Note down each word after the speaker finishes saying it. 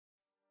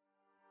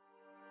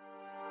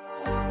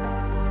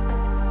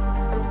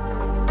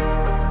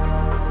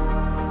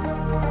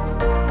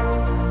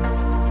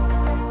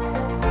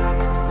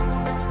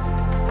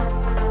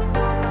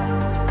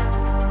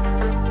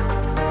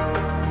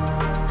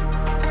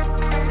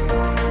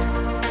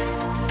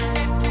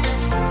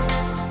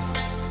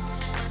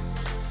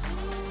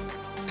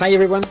Hi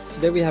everyone,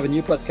 today we have a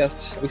new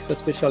podcast with a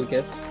special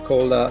guest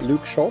called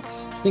Luke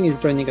Schultz. I think he's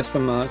joining us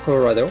from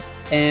Colorado.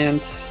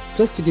 And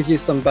just to give you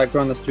some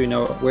background as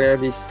to where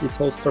this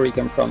whole story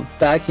came from.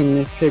 Back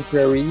in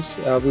February,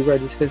 we were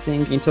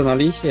discussing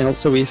internally and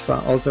also with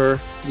other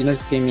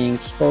Linux gaming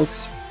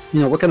folks,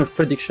 what kind of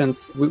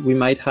predictions we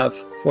might have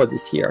for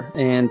this year.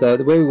 And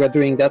the way we were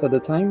doing that at the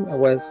time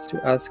was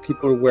to ask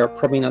people who were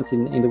prominent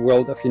in the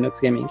world of Linux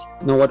gaming,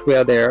 what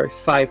were their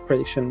 5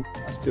 predictions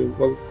as to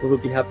what will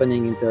be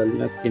happening in the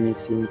Linux gaming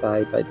scene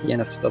by the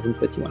end of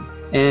 2021.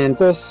 And of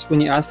course, when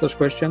you ask those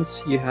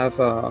questions, you have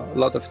a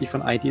lot of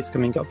different ideas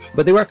coming up.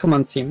 But there were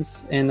common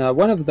themes, and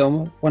one of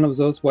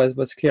those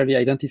was clearly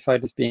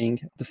identified as being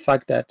the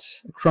fact that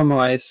Chrome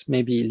OS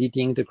may be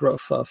leading the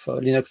growth of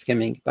Linux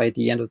gaming by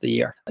the end of the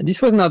year.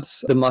 This was not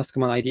the most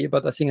common idea,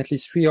 but I think at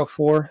least 3 or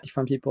 4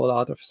 different people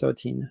out of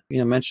 13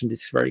 mentioned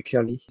this very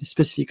clearly,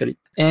 specifically.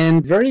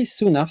 And very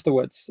soon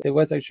afterwards, there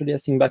was actually, I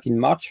think back in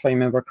March, if I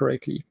remember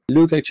correctly,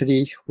 Luke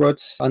actually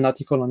wrote an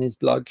article on his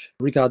blog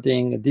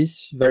regarding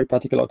this very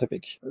particular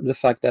topic. The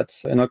fact that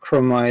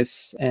Chrome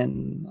OS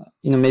and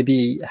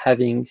maybe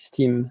having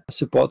Steam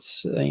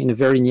supports in the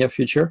very near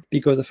future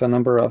because of a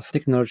number of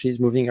technologies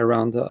moving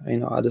around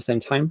at the same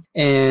time.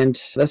 And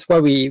that's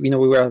why we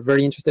were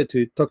very interested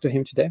to talk to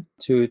him today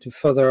to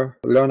further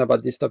learn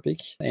about this topic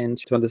and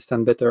to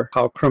understand better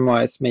how Chrome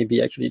OS may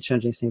be actually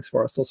changing things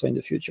for us also in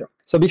the future.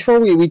 So before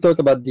we talk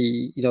about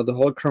the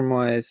whole Chrome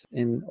OS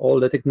and all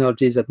the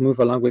technologies that move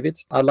along with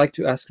it, I'd like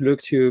to ask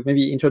Luke to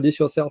maybe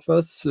introduce yourself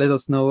first. Let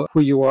us know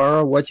who you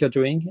are, what you're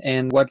doing,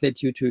 and what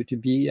led you to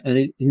be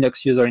a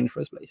Linux user in the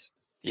first place.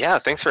 Yeah,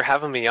 thanks for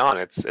having me on.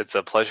 It's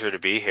a pleasure to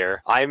be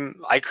here.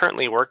 I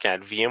currently work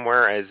at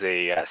VMware as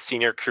a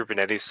senior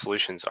Kubernetes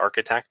solutions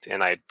architect,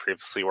 and I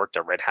previously worked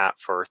at Red Hat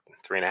for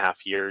 3.5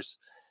 years.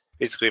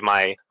 Basically,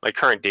 my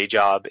current day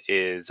job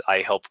is I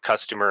help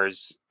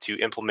customers to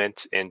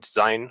implement and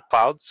design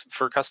clouds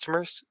for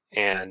customers,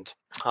 and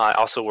I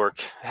also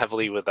work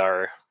heavily with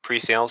our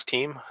pre-sales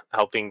team,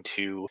 helping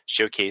to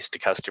showcase to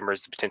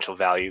customers the potential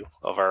value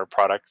of our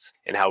products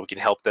and how we can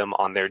help them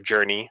on their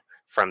journey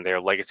from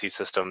their legacy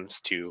systems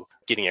to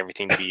getting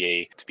everything to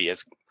be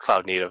as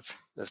cloud native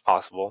as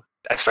possible.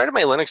 I started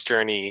my Linux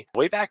journey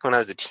way back when I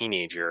was a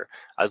teenager.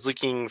 I was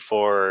looking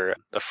for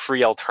a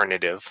free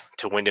alternative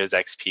to Windows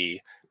XP.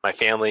 My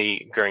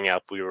family growing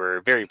up, we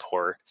were very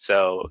poor,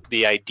 so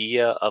the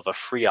idea of a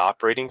free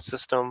operating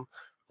system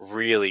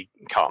really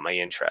caught my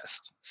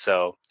interest.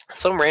 So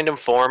some random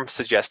forum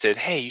suggested,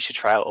 hey, you should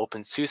try out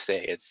OpenSUSE.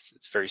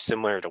 It's very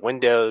similar to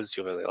Windows.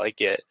 You'll really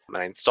like it. And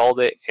I installed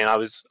it, and I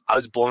was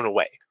blown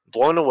away.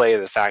 Blown away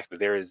at the fact that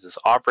there is this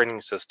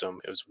operating system.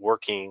 It was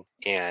working,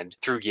 and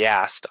through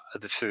YaST,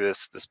 through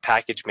this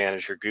package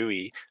manager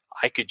GUI,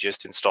 I could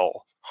just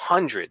install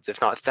hundreds,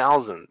 if not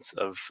thousands,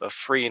 of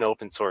free and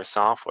open source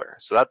software.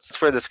 So that's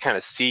where this kind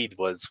of seed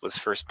was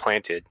first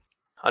planted.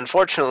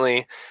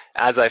 Unfortunately,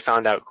 as I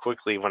found out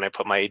quickly when I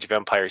put my Age of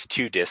Empires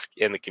 2 disc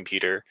in the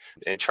computer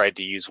and tried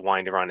to use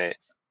Wine to run it,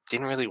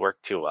 didn't really work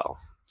too well.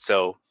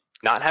 So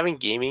not having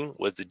gaming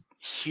was a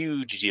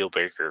huge deal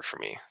breaker for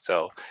me.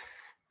 So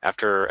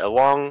after a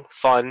long,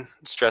 fun,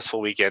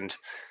 stressful weekend,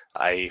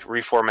 I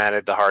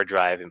reformatted the hard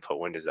drive and put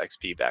Windows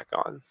XP back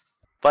on.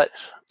 But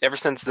ever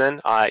since then,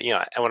 when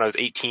I was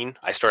 18,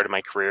 I started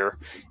my career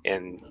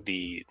in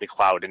the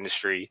cloud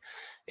industry,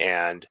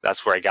 and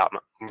that's where I got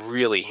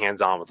really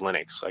hands-on with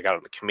Linux. So I got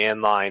on the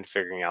command line,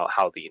 figuring out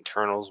how the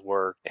internals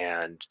work,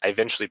 and I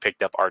eventually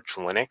picked up Arch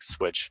Linux,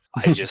 which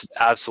I just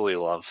absolutely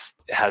love.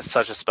 It has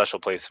such a special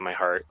place in my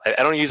heart.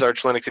 I don't use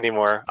Arch Linux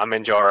anymore. I'm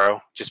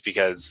Manjaro just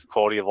because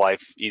quality of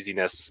life,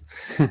 easiness.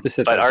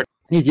 But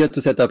easier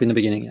to set up in the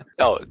beginning, yeah.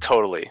 Oh,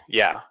 totally.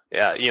 Yeah.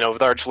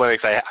 With Arch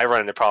Linux, I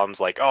run into problems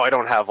like, I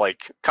don't have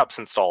cups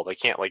installed. I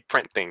can't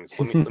print things.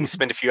 Let me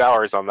spend a few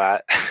hours on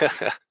that.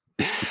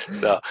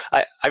 So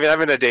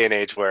I'm in a day and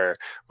age where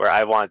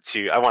I want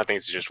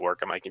things to just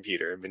work on my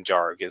computer, and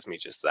Manjaro gives me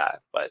just that.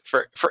 But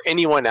for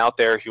anyone out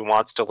there who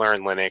wants to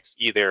learn Linux,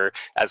 either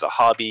as a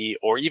hobby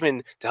or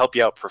even to help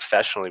you out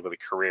professionally with a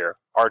career,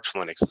 Arch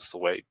Linux is the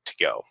way to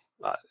go.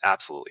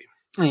 Absolutely.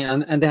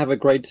 Yeah, and they have a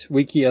great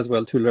wiki as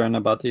well to learn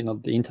about the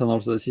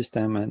internals of the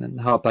system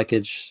and how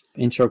packages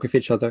interact with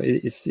each other.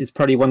 It's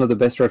probably one of the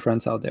best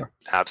reference out there.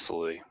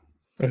 Absolutely.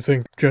 I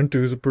think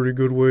Gentoo is a pretty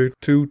good way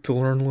to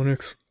learn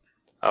Linux.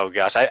 Oh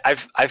gosh,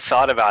 I've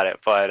thought about it,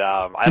 but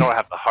I don't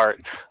have the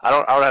heart. I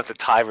don't have the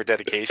time or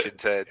dedication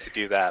to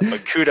do that.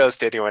 But kudos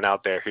to anyone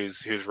out there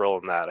who's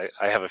rolling that.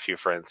 I have a few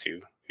friends who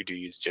do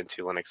use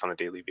Gentoo Linux on a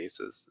daily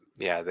basis.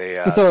 Yeah, they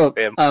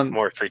have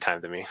more free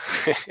time than me.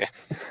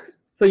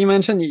 So you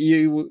mentioned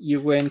you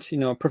went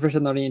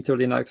professionally into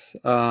Linux,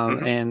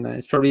 and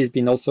it's probably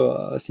been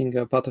also I think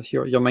a part of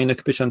your main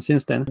occupation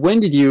since then. When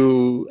did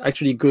you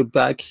actually go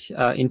back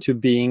into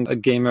being a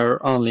gamer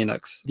on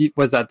Linux?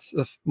 Was that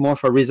more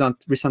of a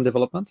recent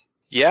development?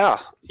 Yeah,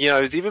 it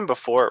was even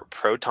before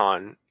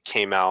Proton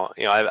came out.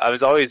 I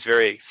was always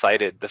very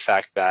excited the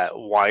fact that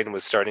Wine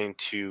was starting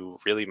to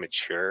really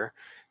mature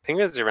I think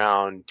it was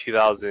around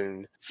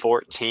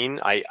 2014.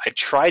 I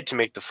tried to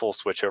make the full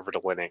switch over to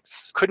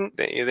Linux. Couldn't.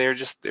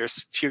 There's a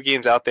few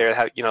games out there that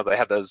have, they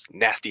have those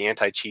nasty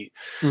anti-cheat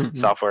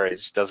software. It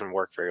just doesn't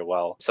work very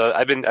well. So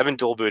I've been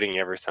dual booting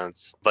ever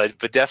since. But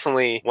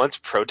definitely once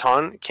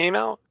Proton came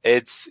out,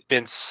 it's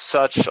been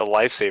such a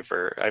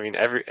lifesaver. I mean,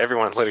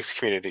 everyone in the Linux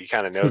community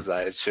kind of knows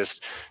that. It's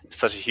just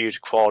such a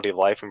huge quality of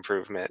life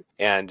improvement.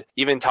 And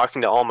even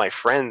talking to all my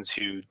friends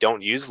who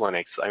don't use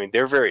Linux, I mean,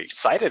 they're very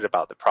excited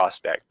about the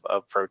prospect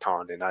of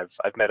Proton. And I've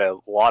met a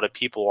lot of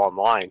people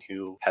online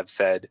who have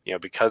said,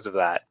 because of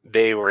that,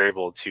 they were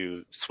able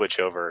to switch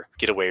over,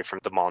 get away from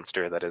the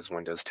monster that is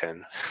Windows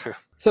 10.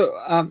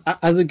 So,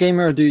 as a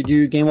gamer, do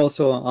you game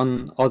also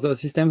on other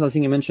systems? I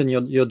think you mentioned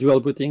you're dual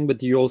booting, but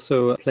do you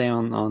also play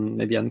on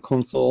maybe on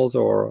consoles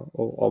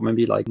or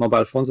maybe like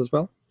mobile phones as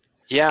well?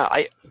 Yeah,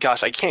 I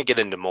can't get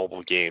into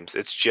mobile games.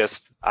 It's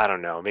just, I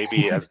don't know,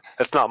 maybe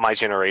that's not my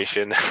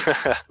generation. No,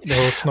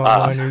 it's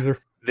not mine either.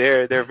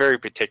 They're very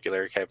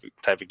particular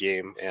type of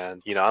game,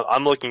 and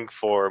I'm looking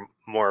for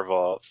more of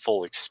a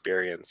full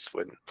experience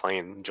when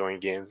enjoying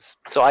games.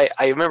 So I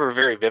remember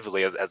very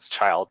vividly as a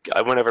child,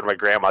 I went over to my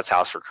grandma's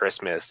house for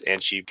Christmas,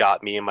 and she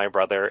got me and my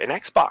brother an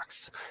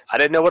Xbox. I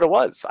didn't know what it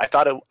was.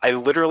 I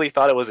literally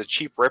thought it was a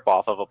cheap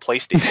ripoff of a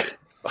PlayStation.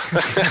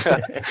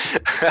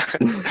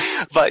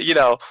 But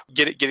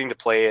getting to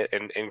play it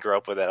and grow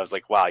up with it, I was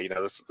like, wow,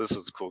 this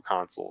was a cool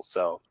console.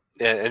 So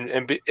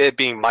and it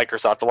being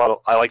Microsoft,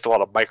 I liked a lot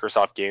of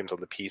Microsoft games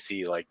on the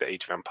PC, like the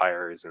Age of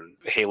Empires, and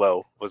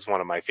Halo was one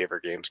of my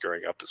favorite games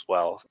growing up as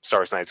well. Star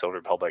Wars Knights of the Old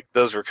Republic,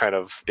 those were kind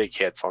of big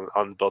hits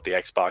on both the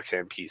Xbox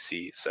and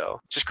PC.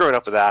 So just growing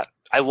up with that.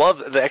 I love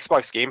the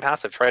Xbox Game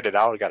Pass. I've tried it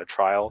out. I got a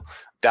trial.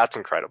 That's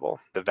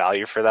incredible. The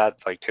value for that,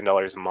 like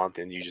 $10 a month,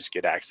 and you just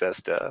get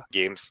access to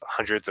games,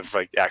 hundreds of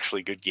like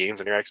actually good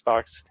games on your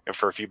Xbox. And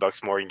for a few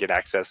bucks more, you can get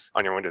access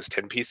on your Windows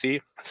 10 PC.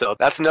 So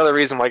that's another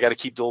reason why I got to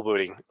keep dual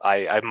booting.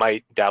 I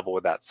might dabble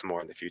with that some more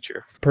in the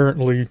future.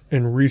 Apparently,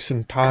 in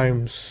recent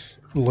times,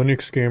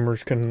 Linux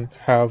gamers can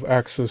have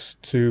access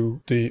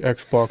to the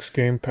Xbox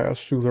Game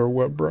Pass through their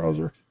web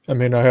browser. I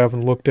mean, I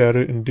haven't looked at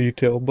it in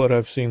detail, but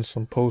I've seen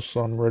some posts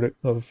on Reddit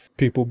of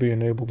people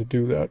being able to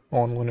do that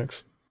on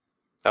Linux.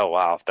 Oh,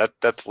 wow.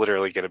 That's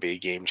literally going to be a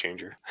game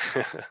changer.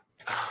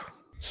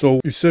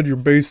 So, you said you're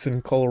based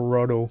in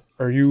Colorado.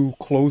 Are you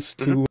close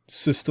to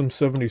System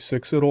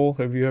 76 at all?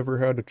 Have you ever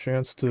had a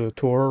chance to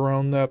tour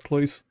around that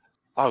place?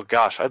 Oh,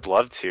 gosh, I'd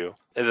love to.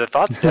 The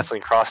thoughts definitely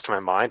crossed my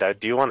mind. I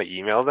do want to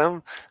email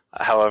them.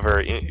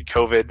 However,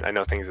 COVID, I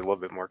know things are a little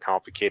bit more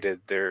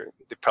complicated. They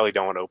probably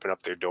don't want to open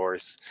up their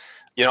doors.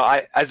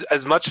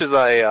 As much as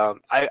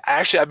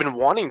I've been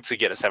wanting to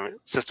get a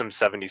System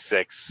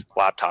 76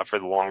 laptop for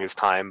the longest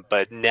time,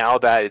 but now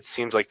that it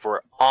seems like we're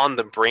on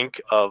the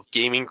brink of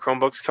gaming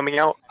Chromebooks coming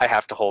out, I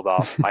have to hold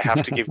off. I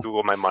have to give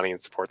Google my money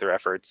and support their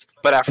efforts.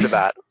 But after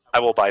that, I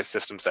will buy a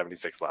System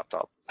 76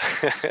 laptop.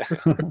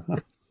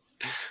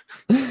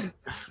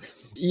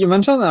 You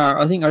mentioned,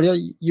 I think earlier,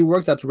 you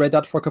worked at Red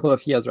Hat for a couple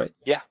of years, right?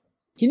 Yeah.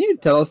 Can you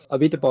tell us a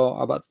bit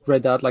about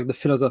Red Hat, like the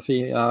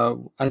philosophy,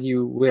 as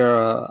you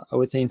were, I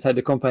would say, inside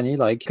the company?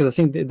 Like, because I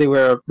think they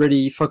were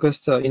really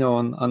focused,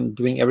 on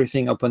doing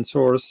everything open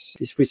source,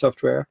 this free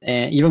software,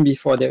 and even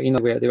before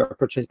where they were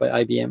purchased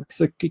by IBM.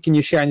 So, can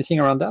you share anything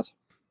around that?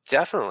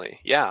 Definitely,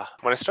 yeah.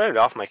 When I started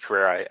off my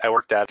career, I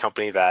worked at a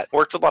company that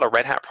worked with a lot of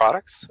Red Hat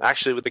products.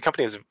 Actually, the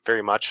company is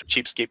very much a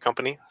cheapskate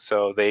company,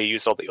 so they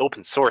used all the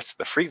open source,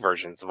 the free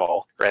versions of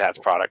all Red Hat's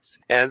products.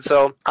 And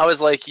so I was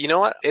like, you know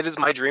what? It is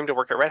my dream to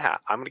work at Red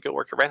Hat. I'm going to go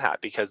work at Red Hat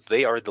because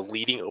they are the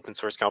leading open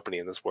source company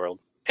in this world.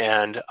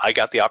 And I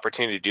got the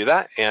opportunity to do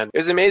that, and it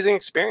was an amazing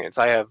experience.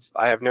 I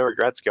have no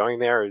regrets going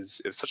there. It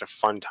was such a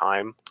fun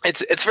time.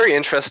 It's very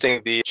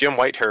interesting. The Jim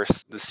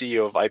Whitehurst, the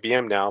CEO of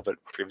IBM now, but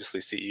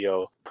previously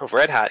CEO of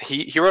Red Hat,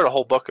 he wrote a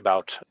whole book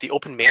about the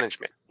open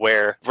management,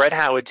 where Red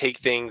Hat would take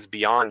things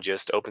beyond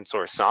just open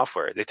source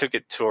software. They took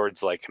it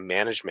towards like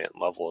management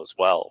level as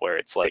well, where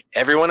it's like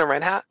everyone in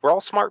Red Hat, we're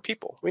all smart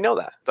people. We know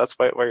that. That's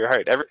why you're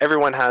hired.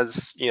 Everyone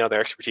has their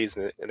expertise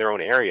in their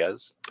own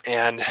areas,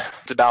 and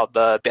it's about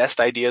the best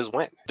ideas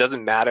win. It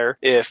doesn't matter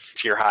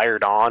if you're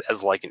hired on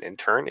as like an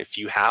intern. If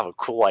you have a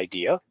cool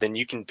idea, then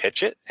you can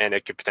pitch it, and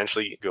it could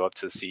potentially go up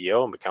to the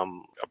CEO and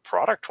become a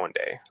product one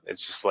day.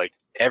 It's just like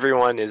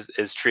everyone is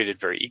treated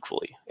very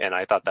equally, and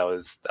I thought that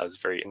was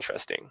very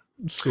interesting.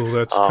 So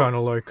that's kind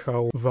of like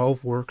how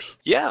Valve works.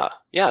 Yeah.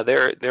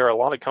 There are a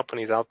lot of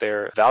companies out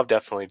there. Valve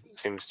definitely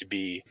seems to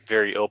be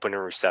very open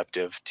and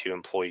receptive to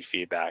employee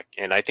feedback,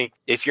 and I think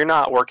if you're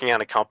not working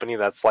at a company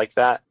that's like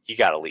that, you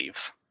got to leave.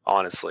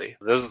 Honestly,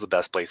 those are the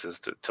best places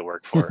to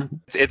work for.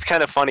 It's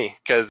kind of funny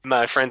because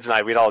my friends and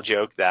I, we'd all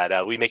joke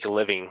that we make a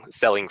living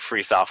selling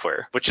free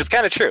software, which is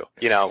kind of true.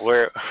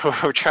 We're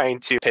trying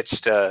to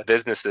pitch to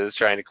businesses,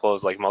 trying to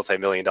close like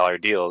multi-million-dollar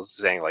deals,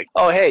 saying like,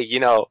 oh, hey,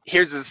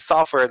 here's this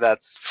software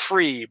that's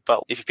free,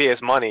 but if you pay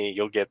us money,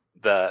 you'll get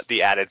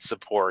the added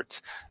support,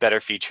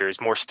 better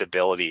features, more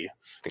stability,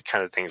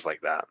 kind of things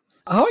like that.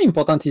 How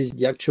important is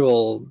the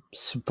actual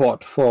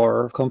support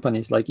for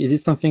companies? Like, is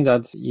it something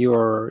that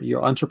your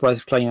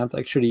enterprise client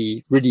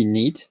actually really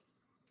need?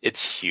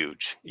 It's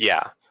huge.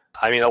 Yeah.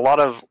 I mean, a lot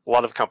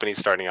of companies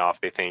starting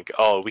off, they think,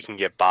 oh, we can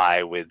get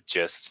by with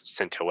just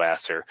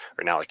CentOS or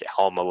now like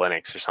Alma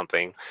Linux or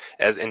something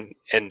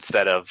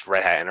instead of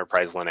Red Hat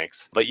Enterprise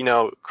Linux. But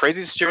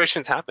crazy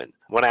situations happen.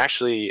 When I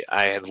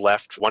had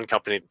left one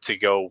company to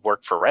go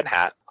work for Red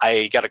Hat,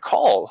 I got a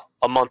call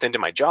a month into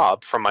my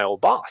job from my old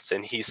boss,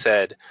 and he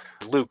said,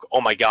 Luke,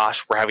 oh my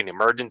gosh, we're having an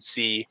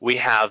emergency. We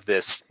have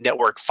this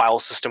network file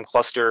system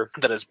cluster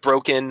that is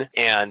broken,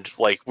 and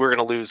like we're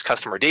gonna lose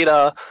customer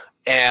data,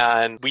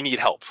 and we need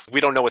help. We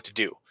don't know what to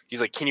do.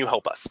 He's like, can you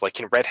help us? Like,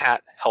 can Red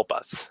Hat help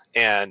us?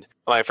 And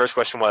my first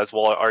question was,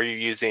 well, are you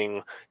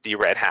using the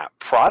Red Hat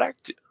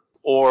product,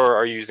 or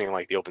are you using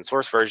like the open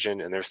source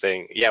version? And they're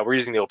saying, yeah, we're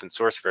using the open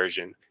source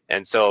version.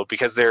 And so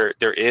because there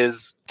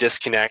is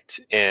disconnect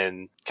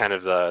in kind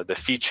of the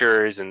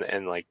features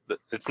and like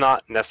it's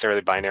not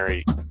necessarily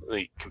binary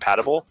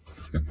compatible.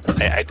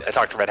 I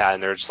talked to Red Hat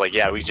and they're just like,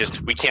 yeah, we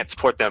can't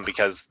support them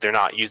because they're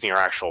not using our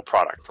actual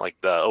product. Like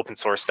the open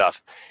source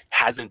stuff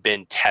hasn't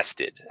been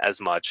tested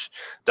as much,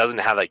 doesn't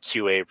have that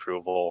QA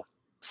approval.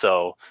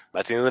 So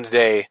at the end of the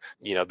day,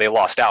 they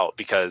lost out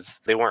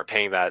because they weren't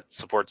paying that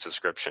support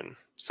subscription.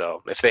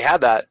 So if they had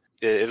that,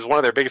 it was one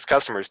of their biggest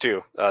customers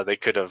too. They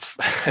could have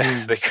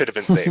they could have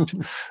been saved.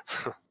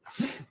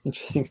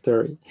 Interesting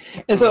story.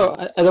 And so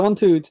I don't want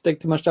to take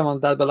too much time on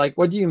that, but like,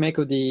 what do you make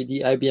of the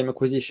IBM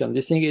acquisition? Do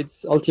you think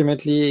it's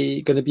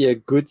ultimately going to be a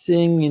good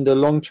thing in the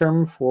long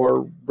term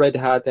for Red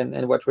Hat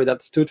and what Red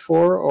Hat stood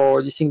for?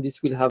 Or do you think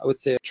this will have, I would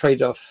say, a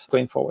trade-off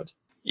going forward?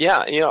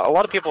 Yeah, a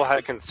lot of people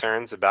had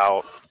concerns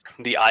about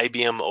the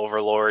IBM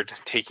overlord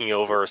taking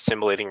over,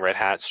 assimilating Red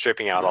Hat,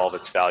 stripping out all of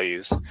its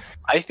values.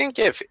 I think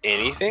if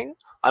anything,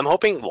 I'm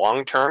hoping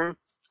long term,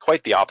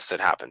 quite the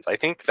opposite happens. I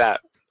think that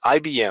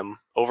IBM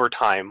over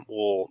time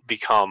will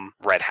become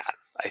Red Hat.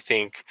 I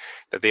think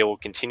that they will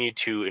continue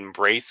to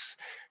embrace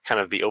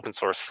kind of the open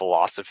source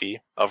philosophy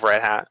of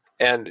Red Hat.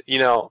 And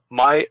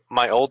my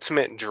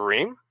ultimate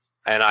dream,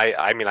 and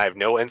I mean I have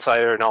no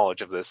insider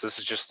knowledge of this. This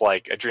is just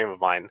like a dream of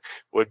mine,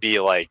 would be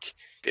like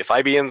if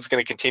IBM is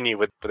going to continue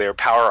with their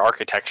power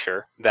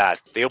architecture,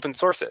 that they open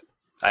source it.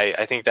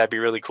 I think that'd be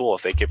really cool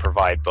if they could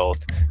provide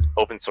both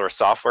open source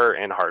software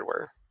and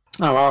hardware.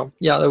 Oh wow,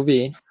 yeah, that would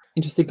be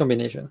interesting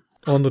combination.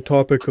 On the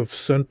topic of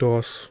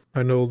CentOS,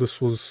 I know this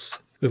was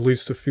at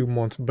least a few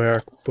months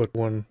back, but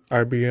when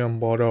IBM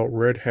bought out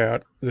Red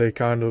Hat, they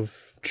kind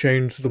of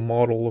changed the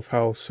model of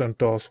how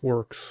CentOS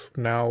works.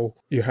 Now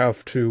you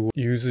have to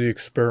use the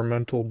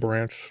experimental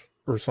branch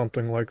or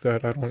something like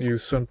that. I don't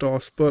use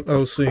CentOS, but I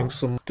was seeing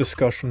some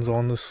discussions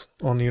on this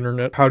on the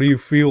internet. How do you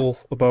feel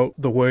about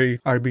the way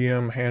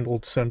IBM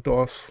handled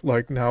CentOS?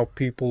 Like now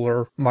people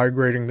are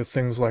migrating to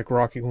things like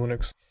Rocky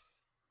Linux.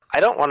 I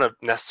don't want to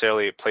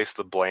necessarily place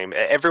the blame.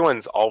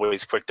 Everyone's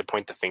always quick to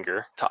point the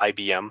finger to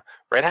IBM.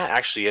 Red Hat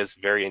actually is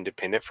very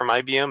independent from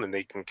IBM, and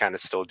they can kind of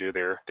still do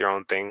their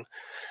own thing.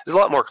 There's a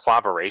lot more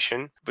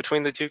collaboration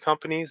between the two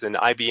companies, and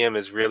IBM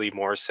is really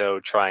more so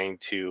trying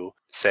to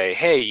say,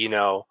 hey, you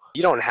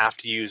don't have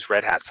to use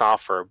Red Hat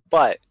software,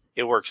 but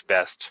it works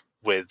best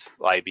with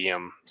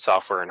IBM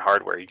software and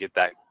hardware. You get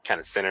that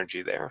kind of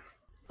synergy there.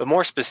 But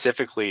more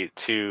specifically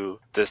to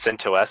the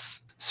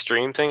CentOS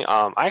stream thing,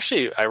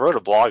 I wrote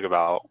a blog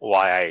about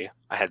why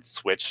I had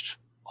switched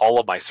all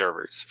of my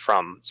servers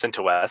from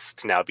CentOS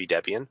to now be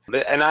Debian.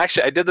 And I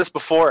did this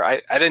before.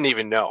 I didn't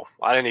even know.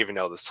 I didn't even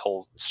know this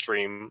whole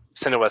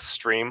CentOS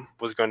stream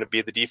was going to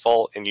be the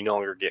default, and you no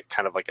longer get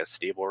kind of like a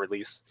stable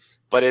release.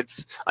 But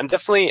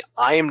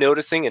I am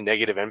noticing a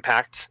negative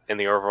impact in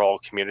the overall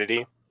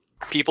community.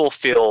 People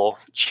feel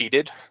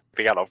cheated.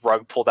 They got a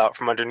rug pulled out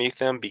from underneath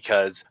them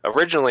because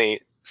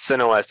originally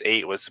CentOS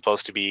 8 was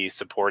supposed to be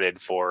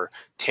supported for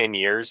 10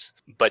 years,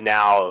 but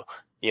now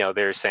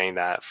they're saying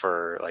that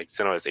for like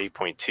CentOS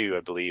 8.2,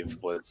 I believe,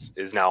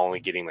 is now only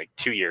getting like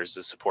 2 years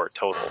of support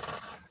total.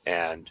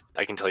 And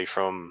I can tell you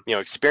from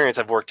experience,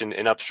 I've worked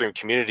in upstream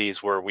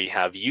communities where we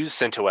have used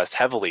CentOS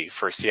heavily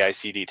for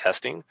CI/CD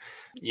testing.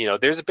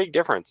 There's a big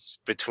difference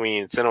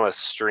between CentOS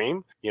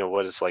Stream,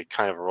 what is like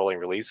kind of a rolling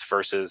release,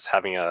 versus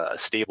having a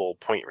stable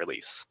point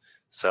release.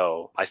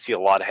 So I see a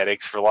lot of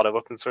headaches for a lot of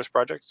open source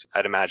projects.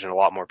 I'd imagine a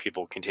lot more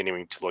people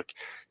continuing to look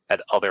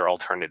at other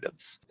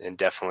alternatives. And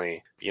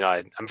definitely,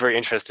 I'm very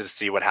interested to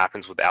see what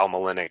happens with Alma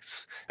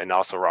Linux and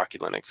also Rocky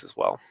Linux as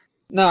well.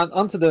 Now,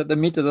 onto the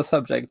meat of the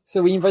subject.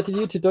 So we invited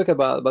you to talk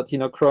about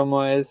Chrome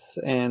OS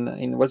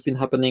and what's been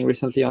happening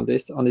recently on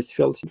this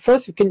field.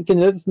 First, can you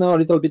let us know a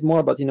little bit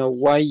more about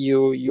why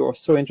you're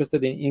so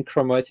interested in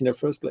Chrome OS in the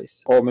first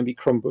place, or maybe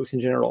Chromebooks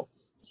in general?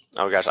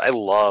 Oh gosh, I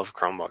love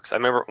Chromebooks. I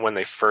remember when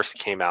they first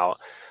came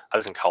out, I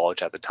was in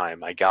college at the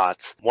time. I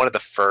got one of the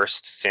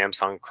first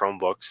Samsung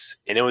Chromebooks,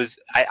 and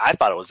I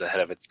thought it was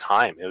ahead of its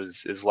time. It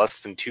was less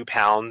than 2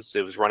 pounds.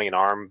 It was running an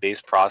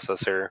ARM-based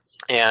processor,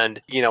 and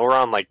we're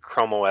on like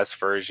Chrome OS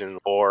version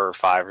 4 or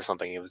 5 or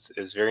something. It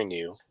was very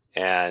new,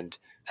 and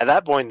at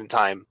that point in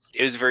time,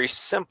 it was very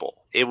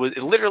simple. It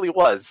literally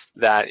was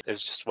that it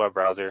was just a web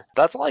browser.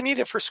 That's all I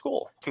needed for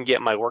school. I can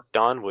get my work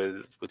done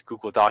with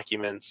Google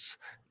Documents.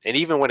 And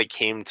even when it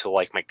came to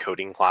like my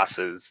coding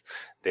classes,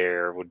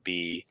 there would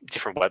be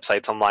different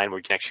websites online where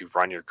you can actually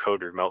run your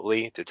code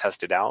remotely to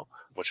test it out,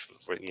 which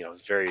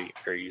is very,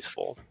 very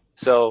useful.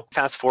 So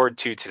fast forward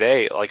to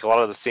today, like a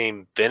lot of the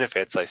same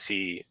benefits I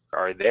see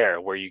are there,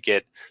 where you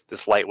get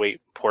this lightweight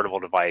portable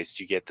device,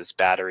 you get this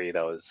battery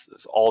that was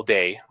all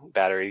day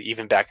battery.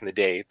 Even back in the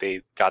day,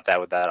 they got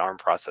that with that ARM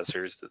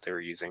processors that they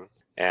were using.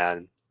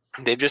 And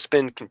they've just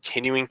been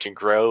continuing to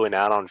grow and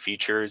add on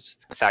features.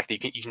 The fact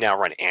that you can now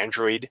run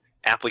Android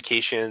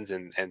applications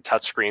and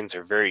touchscreens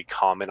are very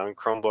common on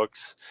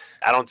Chromebooks.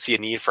 I don't see a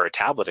need for a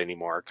tablet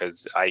anymore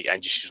because I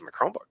just use my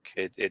Chromebook.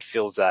 It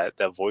fills that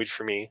void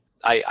for me.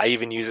 I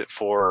even use it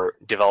for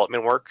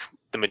development work.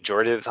 The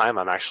majority of the time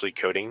I'm actually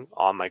coding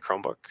on my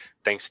Chromebook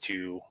thanks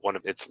to one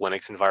of its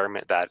Linux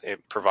environment that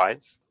it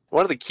provides.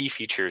 One of the key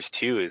features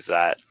too is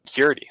that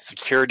security.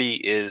 Security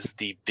is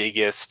the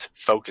biggest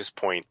focus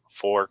point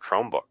for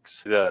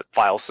Chromebooks. The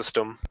file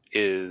system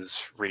is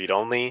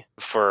read-only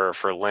for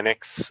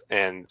Linux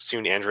and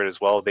soon Android as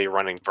well. They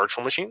run in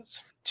virtual machines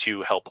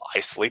to help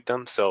isolate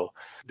them. So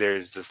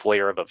there's this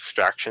layer of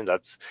abstraction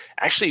that's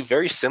actually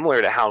very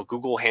similar to how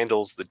Google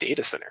handles the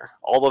data center.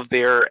 All of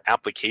their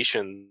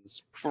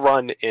applications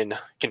run in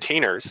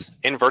containers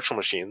in virtual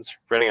machines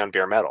running on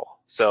bare metal.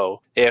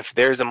 So if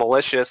there's a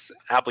malicious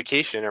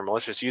application or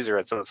malicious user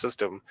that's in the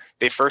system,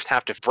 they first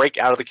have to break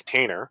out of the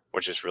container,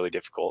 which is really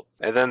difficult.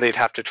 And then they'd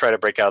have to try to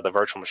break out of the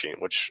virtual machine,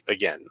 which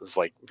again is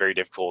like very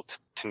difficult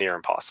to near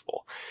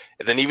impossible.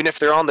 And then even if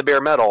they're on the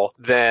bare metal,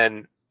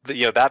 then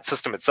that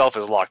system itself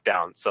is locked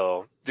down.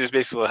 So there's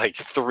basically like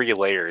 3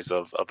 layers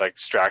of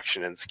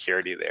abstraction and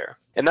security there.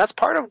 And that's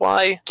part of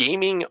why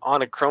gaming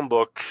on a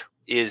Chromebook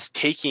is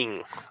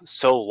taking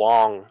so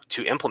long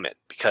to implement,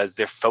 because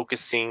they're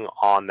focusing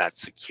on that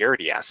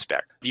security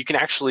aspect. You can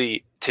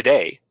actually,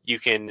 today, you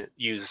can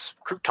use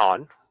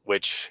Crouton,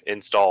 which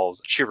installs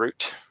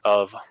chroot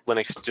of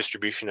Linux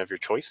distribution of your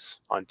choice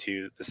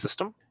onto the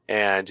system.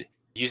 And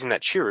using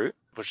that chroot,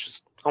 which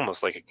is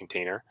almost like a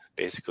container,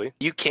 basically,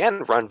 you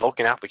can run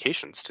Vulkan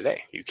applications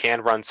today. You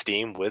can run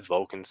Steam with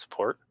Vulkan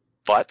support,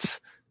 but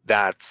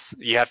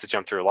you have to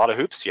jump through a lot of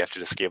hoops. You have to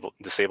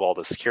disable all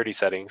the security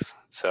settings.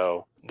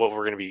 So what we're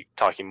going to be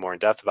talking more in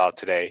depth about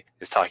today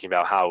is talking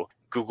about how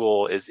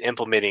Google is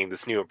implementing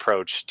this new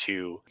approach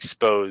to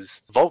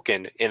expose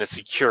Vulkan in a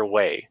secure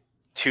way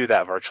to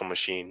that virtual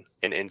machine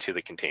and into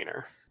the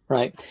container.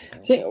 Right.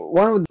 See,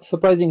 one of the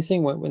surprising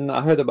things when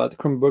I heard about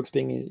Chromebooks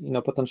being,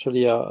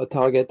 potentially a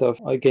target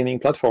of a gaming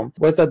platform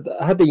was that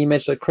I had the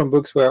image that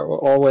Chromebooks were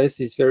always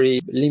these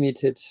very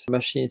limited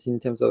machines in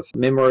terms of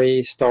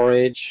memory,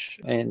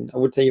 storage, and I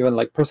would say even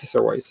like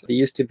processor-wise. They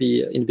used to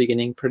be in the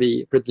beginning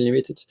pretty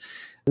limited.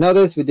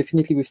 Nowadays,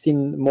 we've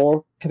seen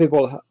more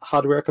capable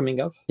hardware coming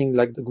up. Things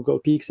like the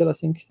Google Pixel, I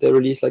think. They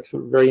released like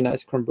very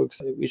nice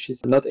Chromebooks, which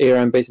is not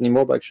ARM-based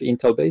anymore, but actually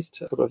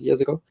Intel-based a couple of years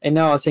ago. And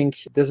now I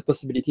think there's a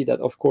possibility that,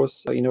 of course,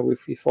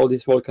 with all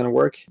this Vulkan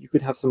work, you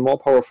could have some more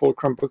powerful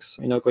Chromebooks,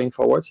 going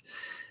forward.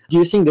 Do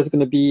you think that's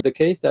going to be the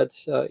case, that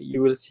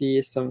you will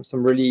see some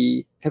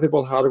really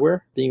capable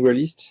hardware being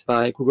released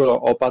by Google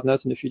or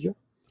partners in the future?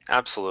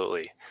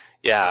 Absolutely.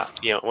 Yeah,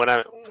 when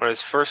I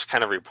was first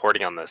kind of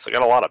reporting on this, I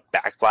got a lot of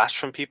backlash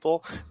from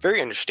people. Very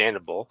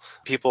understandable.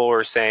 People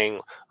were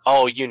saying,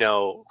 "Oh,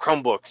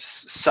 Chromebooks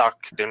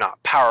suck. They're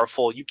not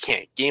powerful. You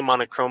can't game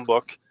on a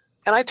Chromebook."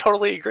 And I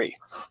totally agree.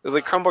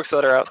 The Chromebooks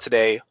that are out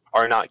today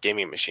are not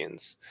gaming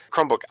machines.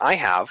 Chromebook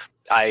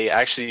I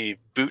actually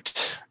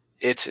boot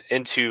it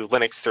into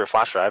Linux through a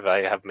flash drive.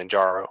 I have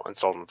Manjaro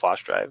installed on the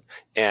flash drive,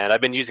 and I've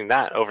been using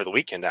that over the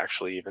weekend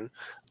actually, even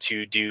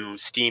to do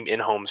Steam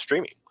in-home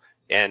streaming.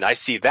 And I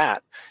see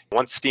that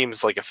once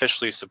Steam's like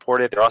officially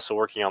supported, they're also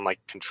working on like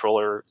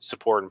controller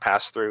support and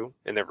pass-through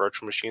in their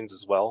virtual machines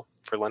as well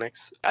for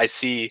Linux. I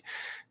see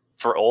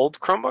for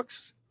old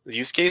Chromebooks, the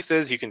use case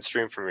is you can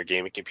stream from your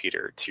gaming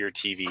computer to your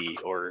TV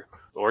or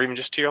even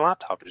just to your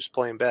laptop and just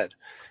play in bed,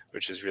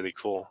 which is really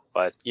cool.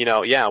 But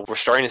we're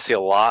starting to see a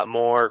lot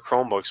more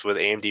Chromebooks with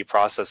AMD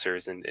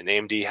processors, and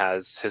AMD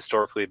has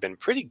historically been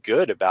pretty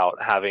good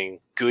about having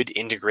good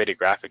integrated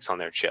graphics on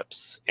their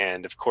chips.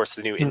 And of course,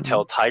 the new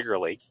Intel Tiger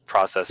Lake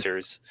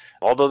processors,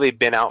 although they've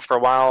been out for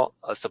a while,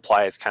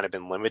 supply has kind of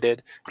been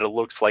limited, but it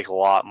looks like a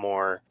lot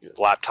more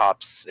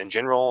laptops in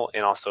general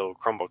and also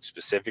Chromebooks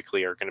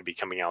specifically are going to be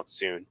coming out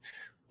soon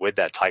with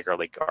that Tiger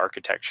Lake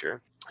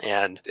architecture.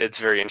 And it's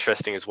very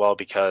interesting as well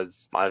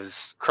because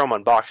Chrome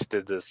Unboxed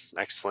did this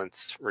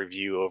excellent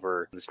review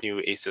over this new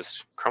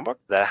Asus Chromebook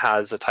that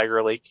has a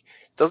Tiger Lake.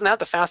 It doesn't have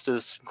the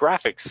fastest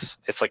graphics.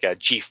 It's like a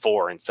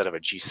G4 instead of a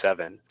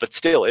G7, but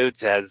still it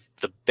has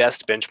the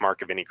best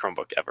benchmark of any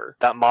Chromebook ever.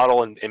 That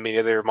model and many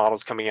other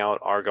models coming out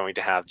are going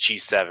to have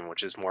G7,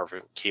 which is more of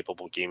a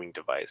capable gaming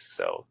device.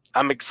 So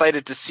I'm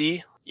excited to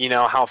see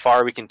how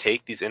far we can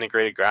take these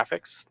integrated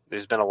graphics.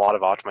 There's been a lot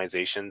of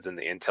optimizations in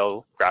the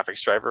Intel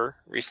graphics driver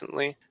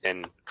recently,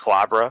 and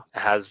Collabra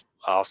has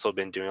also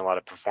been doing a lot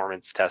of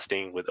performance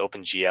testing with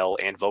OpenGL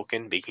and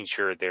Vulkan, making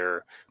sure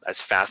they're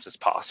as fast as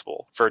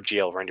possible for a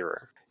GL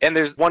renderer. And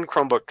there's one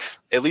Chromebook,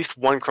 at least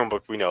one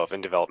Chromebook we know of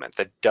in development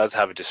that does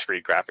have a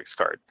discrete graphics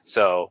card.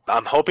 So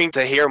I'm hoping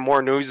to hear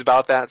more news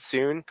about that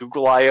soon.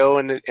 Google I/O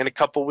in a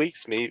couple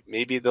weeks,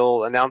 maybe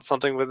they'll announce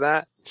something with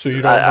that. So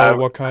you don't know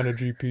what kind of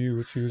GPU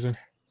it's using?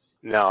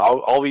 No,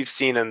 all we've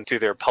seen through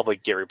their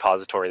public Git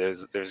repository,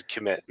 there's a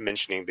commit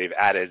mentioning they've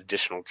added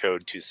additional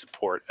code to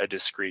support a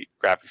discrete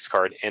graphics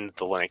card in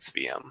the Linux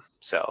VM.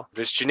 So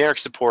there's generic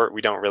support.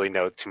 We don't really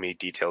know too many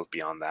details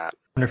beyond that.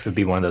 I wonder if it'd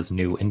be one of those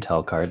new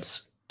Intel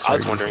cards. I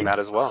was wondering that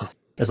as well.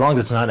 As long as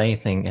it's not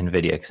anything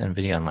NVIDIA, because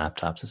NVIDIA on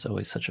laptops is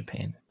always such a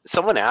pain.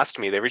 Someone asked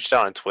me, they reached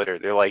out on Twitter.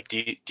 They're like,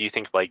 do you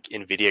think like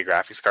NVIDIA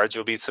graphics cards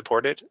will be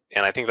supported?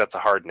 And I think that's a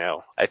hard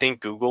no. I think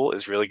Google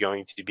is really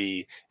going to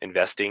be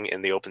investing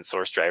in the open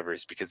source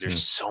drivers because they're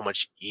so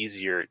much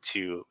easier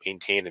to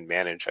maintain and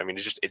manage. I mean,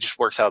 it just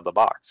works out of the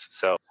box.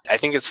 So I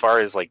think as far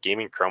as like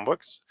gaming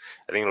Chromebooks,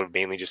 I think it would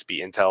mainly just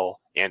be Intel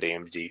and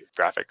AMD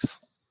graphics.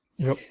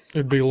 Yep,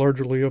 it'd be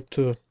largely up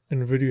to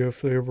NVIDIA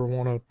if they ever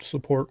want to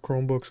support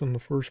Chromebooks in the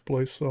first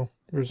place, so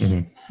there's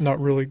not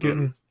really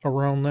getting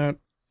around that.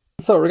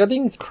 So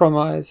regarding Chrome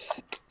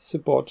OS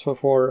support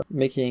for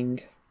making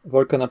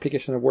Vulkan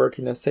application work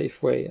in a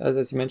safe way,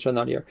 as you mentioned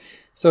earlier.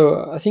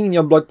 So I think in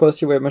your blog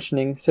post you were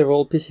mentioning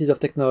several pieces of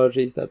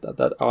technologies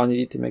that are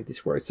needed to make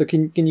this work. So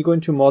can you go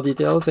into more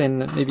details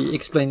and maybe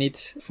explain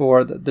it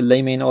for the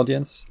layman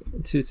audience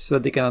so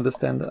they can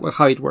understand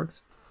how it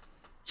works?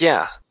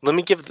 Yeah, let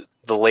me give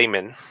the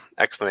layman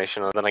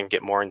explanation, and then I can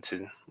get more into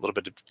a little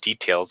bit of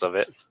details of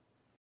it.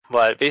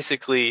 But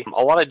basically,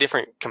 a lot of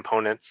different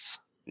components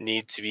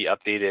need to be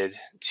updated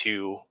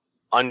to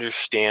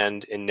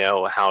understand and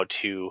know how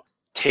to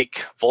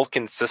take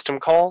Vulkan system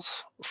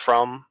calls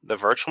from the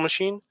virtual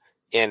machine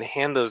and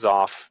hand those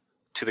off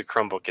to the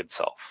Chromebook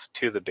itself,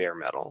 to the bare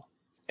metal.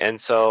 And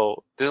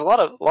so there's a lot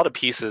of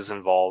pieces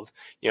involved.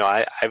 You know,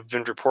 I've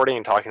been reporting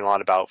and talking a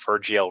lot about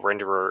VirGL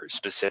renderer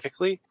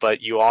specifically,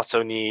 but you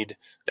also need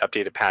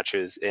updated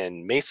patches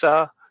in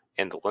Mesa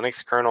and the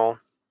Linux kernel,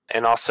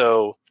 and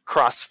also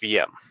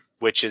CrossVM,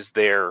 which is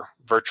their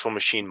virtual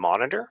machine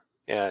monitor.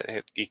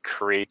 It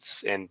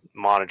creates and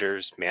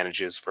monitors,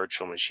 manages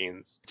virtual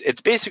machines.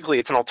 It's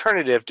an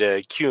alternative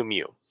to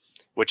QEMU,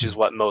 which is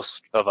what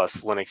most of us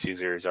Linux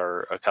users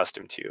are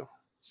accustomed to.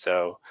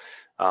 So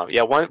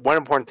one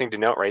important thing to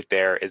note right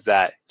there is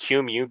that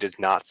QEMU does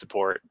not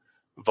support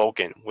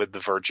Vulkan with the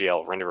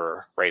VirGL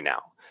renderer right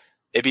now.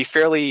 It'd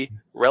be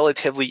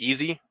relatively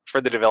easy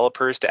for the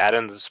developers to add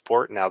in the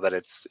support now that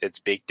it's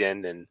baked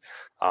in, and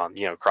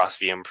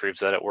CrossVM proves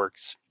that it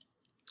works.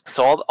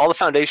 So all the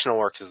foundational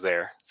work is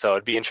there. So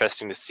it'd be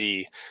interesting to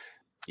see,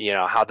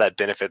 how that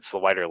benefits the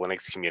wider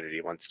Linux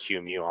community once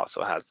QEMU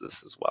also has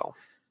this as well.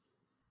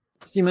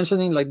 So you're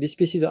mentioning like these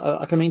pieces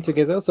are coming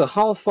together. So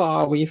how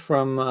far are we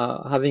from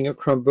having a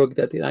Chromebook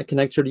that can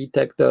actually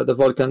take the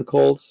Vulkan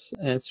calls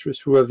and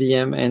through a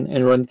VM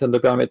and run it on the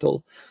bare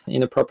metal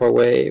in a proper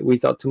way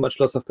without too much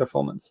loss of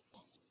performance?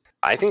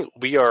 I think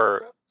we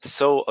are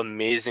so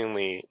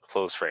amazingly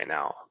close right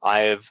now.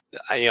 I've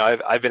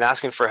been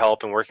asking for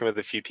help and working with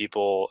a few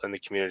people in the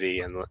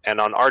community,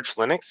 and on Arch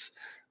Linux,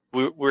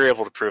 we were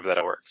able to prove that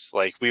it works.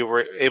 Like we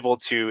were able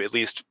to at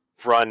least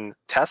run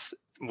tests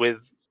with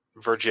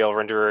VirGL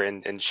renderer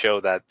and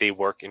show that they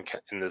work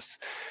in this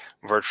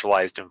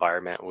virtualized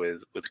environment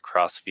with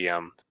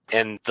CrossVM.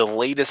 And the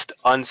latest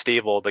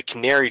unstable, the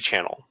Canary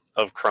channel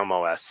of Chrome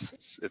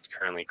OS, it's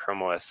currently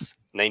Chrome OS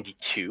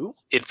 92.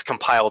 It's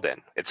compiled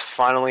in. It's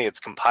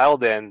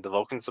compiled in. The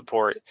Vulkan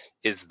support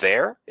is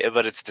there,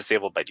 but it's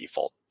disabled by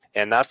default.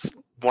 And that's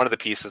one of the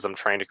pieces I'm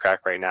trying to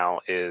crack right now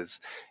is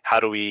how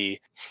do we,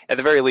 at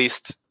the very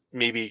least,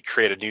 maybe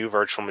create a new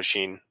virtual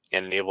machine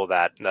and enable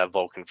that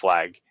Vulkan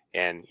flag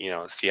and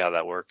see how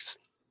that works.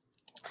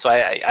 So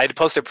I had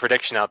posted a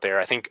prediction out there.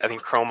 I think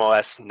Chrome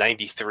OS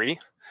 93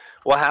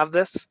 will have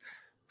this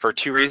for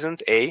two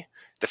reasons. A,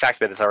 the fact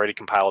that it's already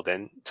compiled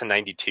in to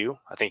 92.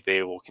 I think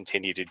they will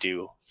continue to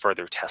do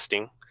further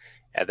testing,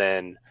 and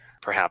then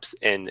perhaps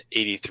in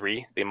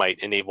 83 they might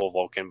enable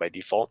Vulkan by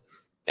default.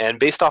 And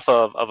based off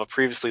of a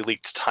previously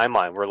leaked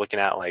timeline, we're looking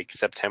at like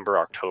September,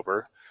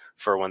 October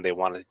for when they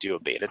want to do a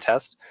beta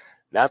test.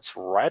 That's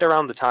right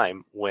around the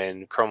time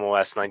when Chrome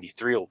OS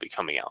 93 will be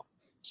coming out.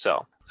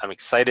 So I'm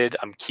excited.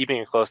 I'm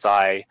keeping a close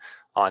eye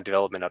on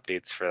development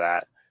updates for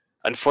that.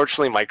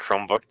 Unfortunately, my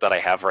Chromebook that I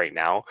have right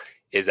now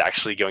is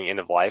actually going end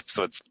of life,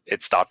 so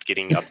it stopped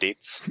getting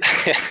updates.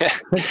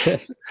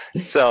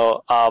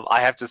 So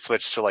I have to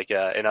switch to like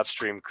an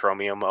upstream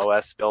Chromium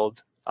OS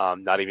build.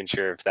 Not even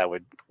sure if that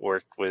would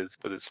work with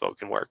its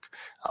Vulkan work,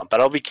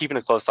 but I'll be keeping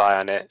a close eye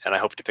on it, and I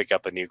hope to pick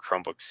up a new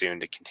Chromebook soon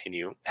to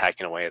continue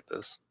hacking away at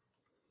this.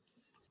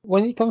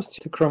 When it comes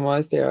to Chrome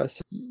OS,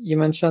 you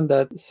mentioned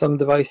that some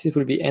devices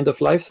will be end of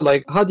life. So,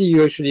 like, how do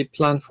you actually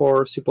plan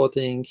for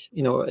supporting,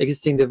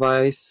 existing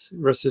device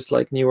versus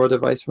like newer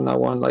device from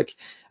now on? Like,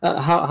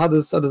 how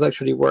does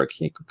actually work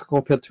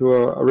compared to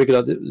a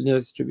regular Linux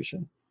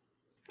distribution?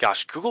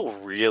 Gosh, Google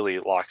really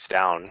locks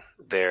down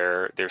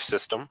their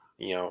system.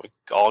 It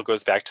all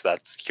goes back to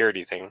that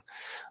security thing.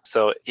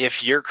 So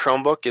if your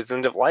Chromebook is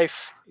end of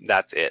life,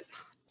 that's it.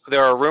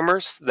 There are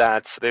rumors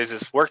that there's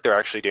this work they're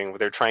actually doing where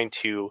they're trying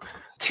to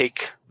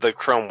take the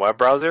Chrome web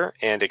browser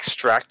and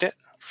extract it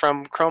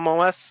from Chrome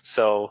OS.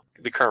 So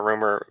the current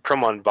rumor,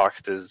 Chrome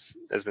Unboxed has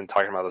been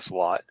talking about this a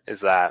lot,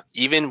 is that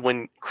even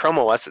when Chrome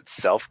OS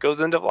itself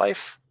goes end of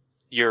life,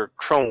 your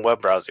Chrome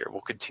web browser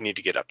will continue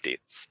to get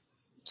updates.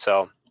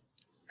 So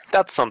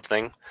that's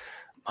something.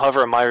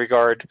 However, in my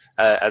regard,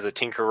 as a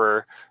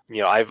tinkerer,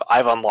 I've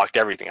unlocked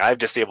everything. I've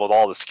disabled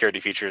all the security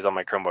features on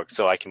my Chromebook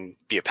so I can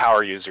be a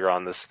power user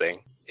on this thing.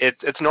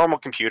 It's a normal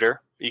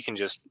computer. You can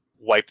just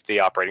wipe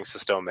the operating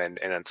system and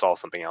install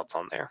something else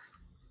on there.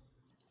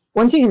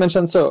 One thing you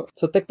mentioned, so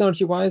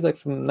technology-wise, like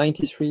from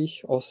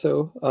 93 or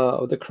so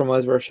of the Chrome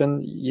OS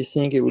version, you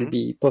think it will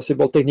be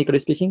possible, technically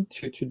speaking,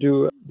 to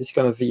do this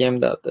kind of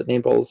VM that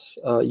enables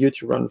you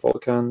to run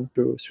Vulkan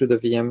through the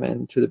VM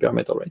and to the bare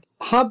metal, right?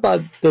 How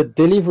about the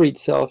delivery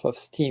itself of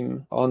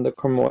Steam on the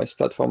Chrome OS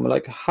platform?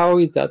 Like, how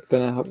is that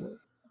going to happen?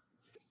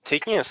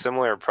 Taking a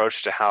similar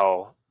approach to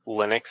how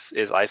Linux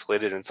is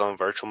isolated in its own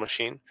virtual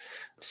machine,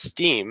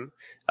 Steam,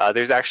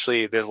 there's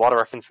a lot of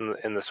reference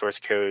in the source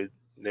code.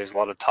 There's a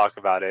lot of talk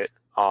about it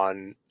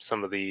on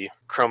some of the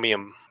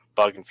Chromium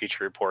bug and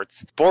feature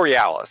reports.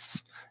 Borealis,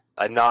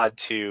 a nod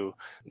to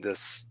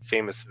this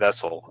famous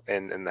vessel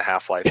in the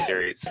Half-Life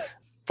series.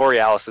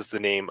 Borealis is the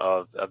name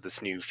of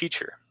this new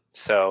feature.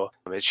 So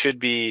it should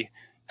be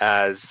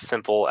as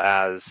simple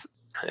as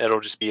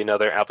it'll just be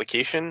another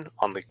application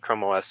on the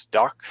Chrome OS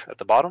dock at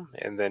the bottom,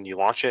 and then you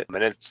launch it.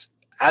 And it's,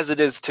 as it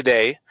is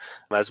today,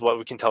 as what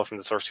we can tell from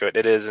the source code,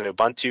 it is an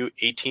Ubuntu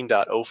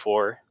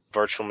 18.04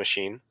 virtual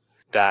machine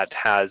that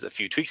has a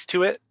few tweaks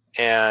to it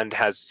and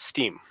has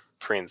Steam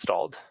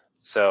pre-installed.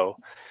 So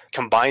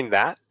combine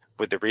that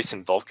with the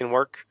recent Vulkan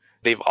work.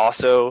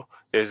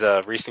 There's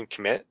a recent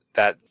commit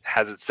that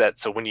has it set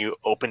so when you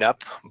open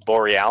up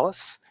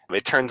Borealis,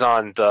 it turns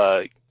on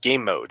the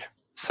game mode.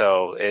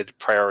 So it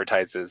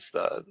prioritizes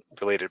the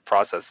related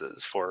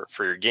processes for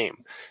your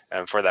game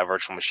and for that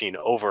virtual machine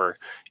over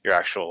your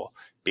actual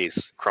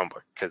base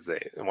Chromebook, because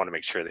they want to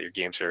make sure that your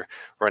games are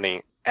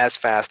running as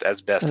fast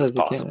as best as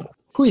possible.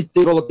 Who is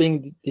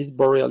developing this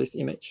Borealis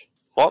image?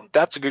 Well,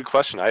 that's a good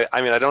question.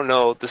 I mean, I don't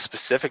know the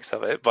specifics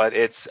of it, but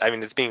it's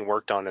being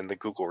worked on in the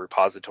Google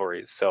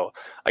repositories. So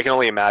I can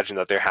only imagine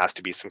that there has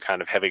to be some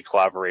kind of heavy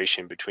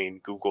collaboration between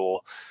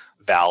Google,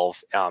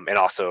 Valve, and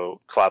also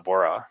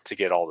Collabora to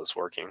get all this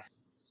working.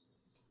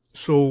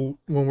 So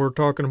when we're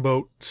talking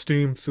about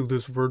Steam through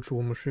this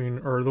virtual machine,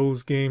 are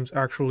those games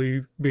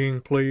actually being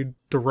played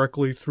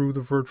directly through the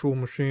virtual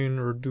machine,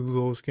 or do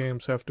those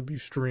games have to be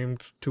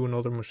streamed to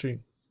another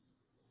machine?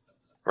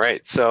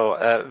 Right. So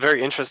a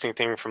very interesting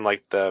thing from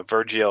like the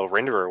VirGL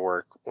renderer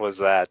work was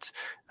that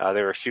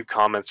there were a few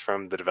comments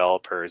from the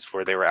developers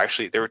where they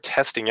were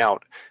testing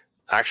out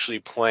actually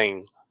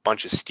playing a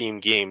bunch of Steam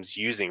games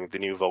using the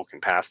new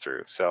Vulkan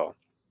pass-through. So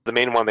the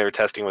main one they were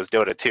testing was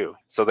Dota 2.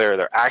 So they're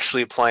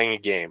actually playing a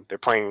game. They're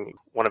playing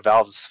one of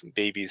Valve's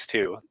babies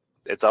too.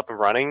 It's up and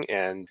running,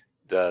 and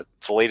the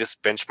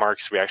latest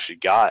benchmarks we actually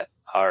got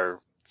are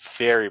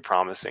very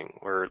promising.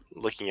 We're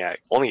looking at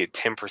only a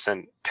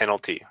 10%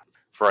 penalty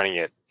for running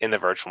it in the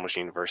virtual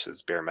machine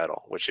versus bare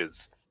metal, which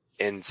is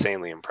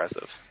insanely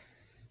impressive.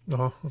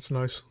 Oh, that's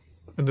nice.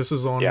 And this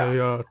is on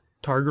a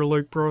Tiger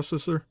Lake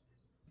processor?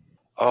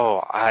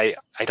 Oh, I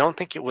don't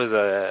think it was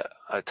a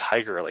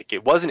Tiger Lake.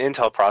 It was an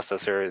Intel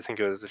processor. I think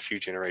it was a few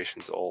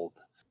generations old.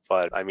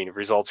 But, I mean,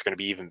 results are going to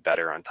be even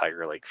better on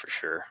Tiger Lake for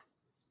sure.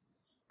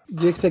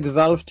 Do you expect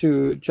Valve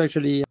to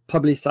actually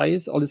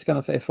publicize all these kind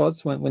of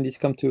efforts when this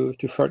come to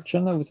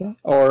fruition, I would say?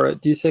 Or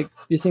do you think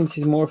this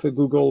is more of a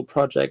Google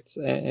project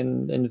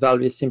and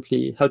Valve is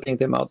simply helping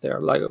them out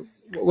there? Like,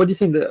 what do you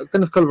think the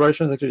kind of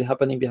collaboration is actually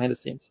happening behind the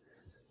scenes?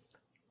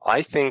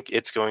 I think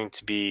it's going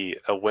to be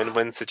a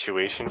win-win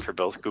situation for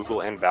both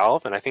Google and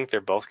Valve, and I think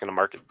they're both going to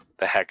market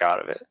the heck out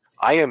of it.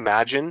 I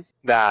imagine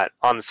that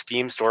on the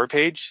Steam store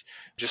page,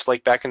 just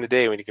like back in the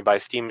day when you could buy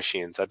Steam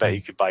machines, I bet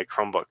you could buy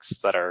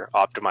Chromebooks that are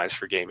optimized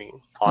for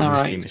gaming on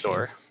the Steam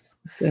store.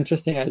 It's an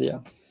interesting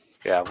idea.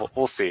 Yeah,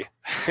 we'll see.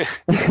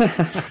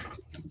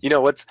 You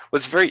know, what's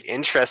very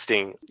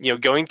interesting, you know,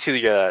 going to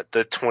the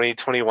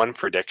 2021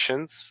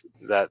 predictions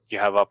that you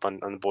have up on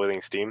the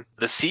Boiling Steam,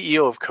 the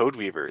CEO of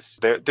Codeweavers,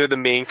 they're the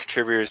main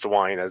contributors to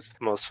Wine, as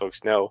most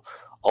folks know.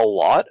 A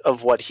lot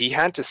of what he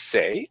had to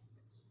say,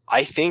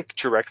 I think,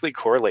 directly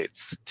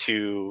correlates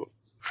to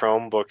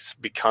Chromebooks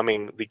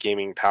becoming the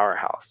gaming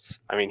powerhouse.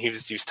 I mean, he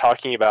was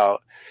talking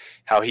about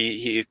how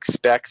he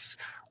expects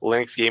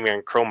Linux gaming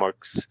on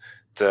Chromebooks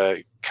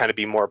to kind of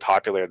be more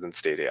popular than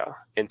Stadia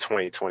in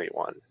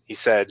 2021. He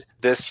said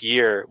this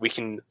year, we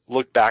can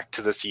look back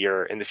to this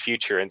year in the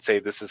future and say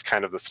this is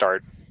kind of the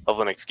start of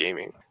Linux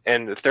gaming.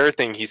 And the third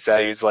thing he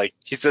said,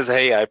 he says,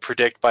 hey, I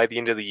predict by the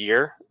end of the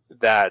year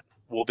that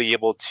we'll be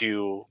able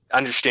to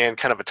understand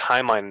kind of a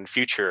timeline in the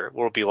future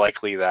where it'll be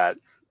likely that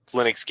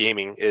Linux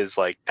gaming is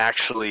like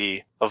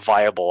actually a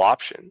viable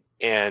option.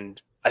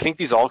 And I think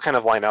these all kind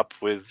of line up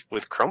with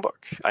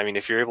Chromebook. I mean,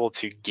 if you're able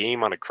to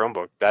game on a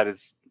Chromebook, that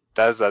is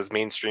as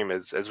mainstream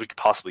as we could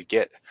possibly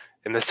get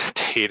in this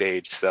day and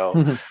age.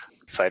 So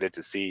excited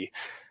to see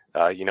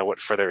what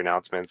further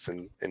announcements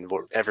and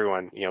what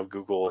everyone,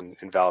 Google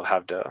and Valve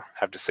have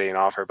to say and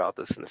offer about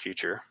this in the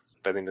future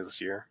by the end of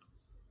this year.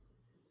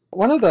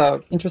 One of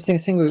the interesting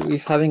things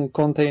with having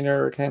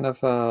container kind of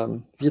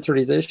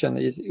virtualization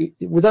is,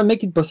 would that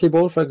make it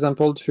possible, for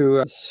example,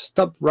 to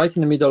stop right in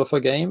the middle of a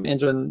game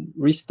and then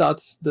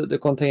restart the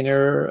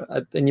container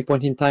at any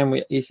point in time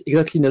where it's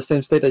exactly in the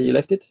same state that you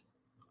left it?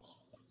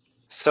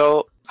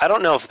 So I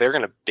don't know if they're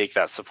going to bake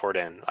that support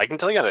in. I can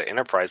tell you at an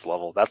enterprise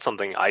level, that's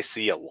something I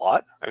see a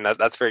lot. I mean,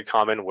 that's very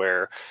common,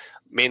 where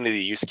mainly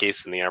the use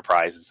case in the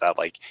enterprise is that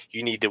like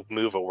you need to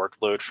move a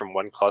workload from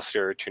one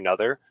cluster to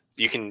another.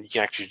 You can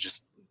actually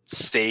just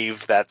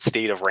save that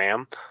state of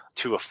RAM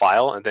to a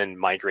file and then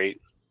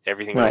migrate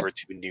everything over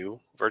to a new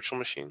virtual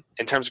machine.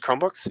 In terms of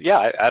Chromebooks,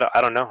 yeah,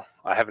 I don't know.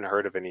 I haven't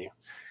heard of any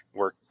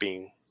work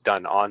being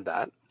done on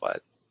that,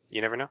 but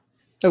you never know.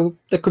 Oh,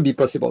 that could be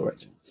possible,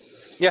 right?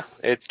 Yeah,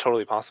 it's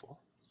totally possible.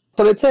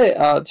 So let's say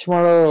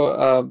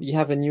tomorrow you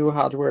have a new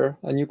hardware,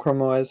 a new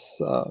Chrome OS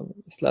 /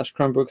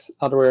 Chromebooks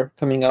hardware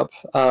coming up.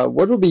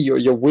 What would be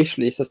your wish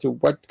list as to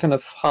what kind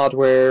of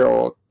hardware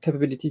or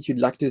capabilities you'd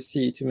like to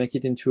see to make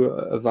it into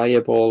a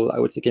viable, I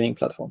would say, gaming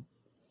platform?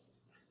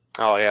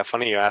 Oh yeah,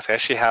 funny you ask. I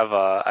actually have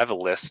a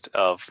list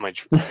of my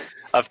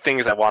of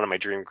things I want on my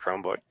dream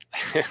Chromebook.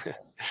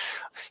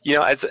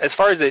 As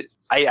far as it,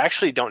 I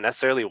actually don't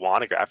necessarily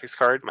want a graphics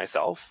card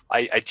myself.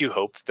 I do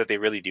hope that they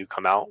really do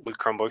come out with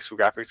Chromebooks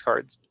with graphics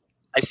cards.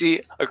 I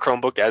see a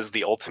Chromebook as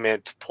the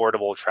ultimate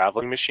portable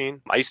traveling machine.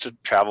 I used to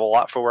travel a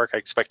lot for work. I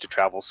expect to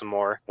travel some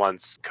more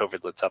once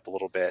COVID lets up a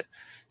little bit.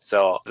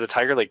 So the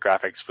Tiger Lake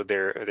graphics with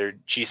their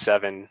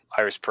G7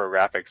 Iris Pro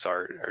graphics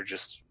are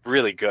just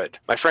really good.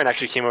 My friend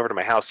actually came over to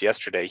my house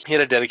yesterday. He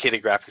had a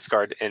dedicated graphics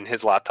card in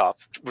his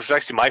laptop, which was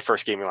actually my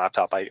first gaming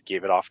laptop. I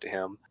gave it off to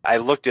him. I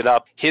looked it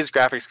up. His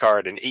graphics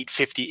card, an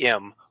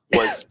 850M,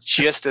 was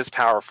just as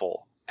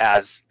powerful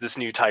as this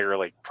new Tiger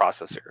Lake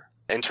processor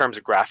in terms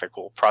of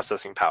graphical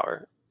processing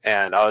power.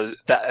 And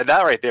that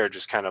right there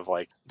just kind of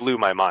like blew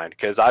my mind,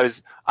 because I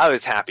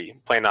was happy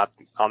playing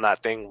on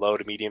that thing, low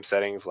to medium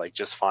settings, like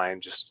just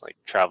fine, just like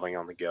traveling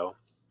on the go.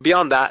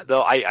 Beyond that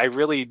though, I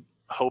really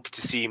hope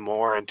to see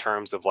more in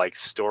terms of like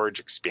storage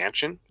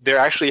expansion. There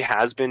actually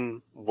has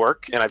been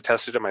work, and I've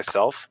tested it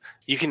myself.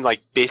 You can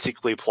like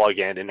basically plug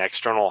in an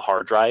external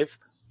hard drive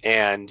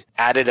and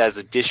add it as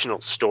additional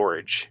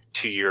storage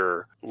to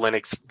your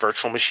Linux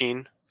virtual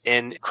machine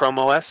in Chrome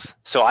OS.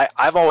 So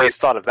I've always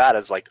thought of that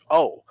as like,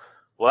 oh,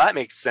 well, that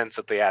makes sense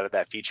that they added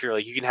that feature.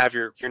 Like you can have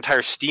your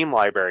entire Steam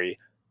library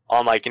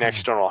on like an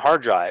external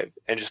hard drive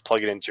and just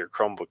plug it into your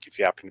Chromebook if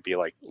you happen to be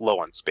like low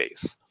on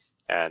space.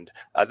 And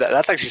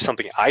that's actually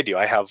something I do.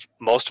 I have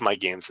most of my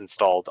games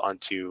installed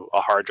onto a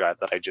hard drive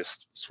that I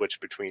just switch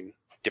between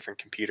different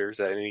computers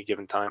at any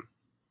given time.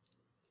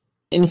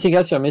 Anything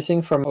else you're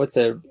missing from, what's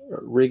a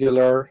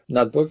regular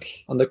notebook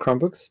on the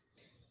Chromebooks?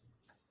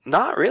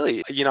 Not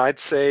really. I'd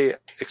say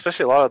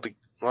especially a lot of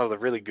the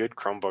really good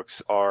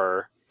Chromebooks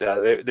are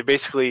they're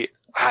basically,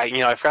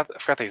 I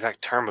forgot the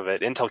exact term of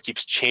it. Intel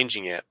keeps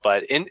changing it,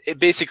 but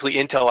basically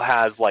Intel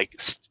has like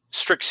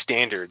strict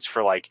standards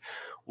for like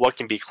what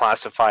can be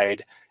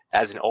classified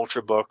as an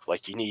ultrabook.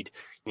 Like you need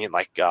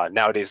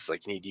nowadays,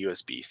 like you need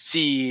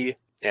USB-C,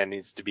 and it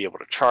needs to be able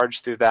to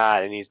charge through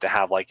that. It needs to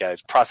have like a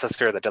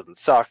processor that doesn't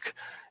suck.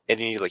 And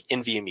you need like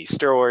NVMe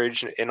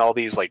storage and all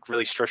these like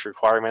really strict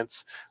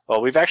requirements.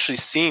 Well, we've actually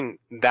seen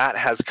that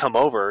has come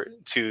over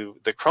to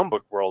the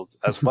Chromebook world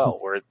as well,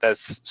 where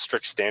this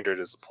strict standard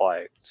is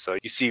applied. So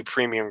you see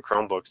premium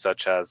Chromebooks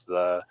such as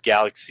the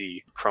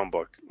Galaxy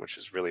Chromebook, which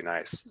is really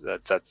nice.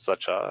 That sets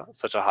such a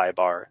high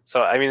bar.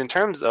 So I mean, in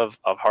terms of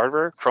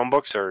hardware,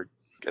 Chromebooks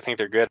I think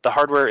they're good. The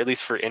hardware, at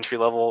least for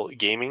entry-level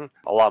gaming,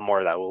 a lot more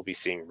of that we'll be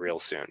seeing real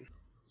soon.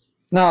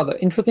 Now, the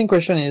interesting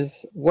question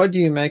is, what do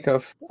you make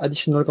of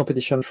additional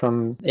competition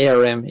from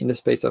ARM in the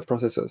space of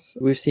processors?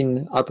 We've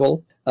seen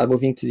Apple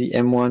moving to the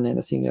M1 and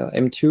I think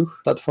M2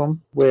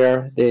 platform,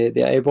 where they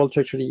are able to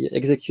actually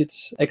execute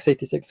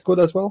x86 code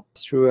as well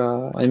through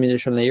an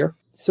emulation layer.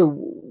 So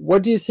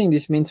what do you think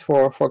this means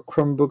for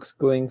Chromebooks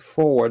going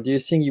forward? Do you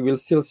think you will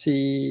still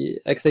see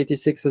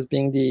x86 as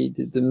being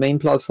the main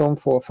platform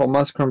for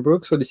most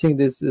Chromebooks? Or do you think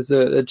there's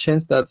a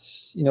chance that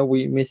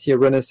we may see a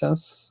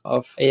renaissance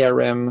of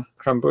ARM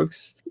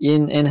Chromebooks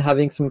in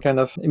having some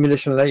kind of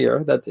emulation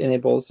layer that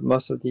enables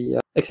most of the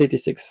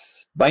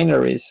x86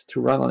 binaries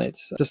to run on it?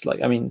 Just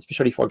like,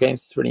 especially for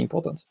games, it's really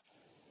important.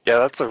 Yeah,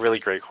 that's a really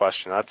great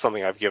question. That's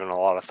something I've given a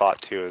lot of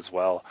thought to as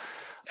well.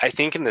 I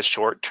think in the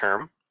short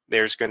term,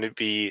 there's going to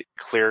be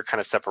clear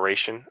kind of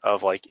separation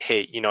of like,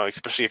 hey,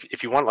 especially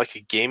if you want like a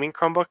gaming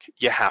Chromebook,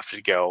 you have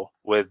to go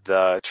with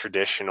the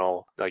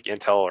traditional like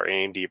Intel or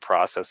AMD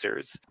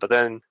processors. But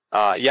then,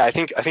 I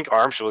think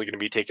ARM's really going to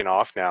be taken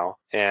off now.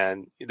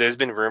 And there's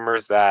been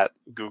rumors that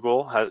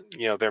Google has,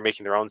 they're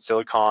making their own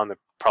silicon. They're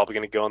probably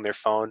going to go on their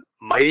phone,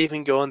 might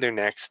even go on their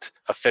next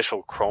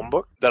official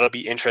Chromebook. That'll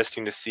be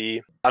interesting to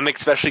see. I'm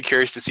especially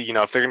curious to see,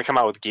 if they're going to come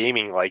out with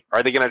gaming, like,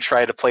 are they going to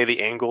try to play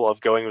the angle of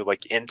going with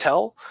like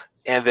Intel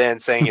and then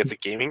saying it's a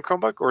gaming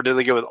Chromebook, or do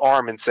they go with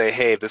ARM and say,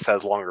 hey, this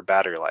has longer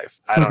battery life?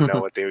 I don't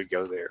know what they would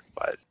go there,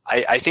 but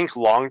I think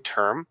long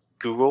term,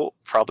 Google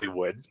probably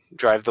would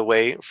drive the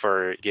way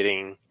for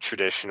getting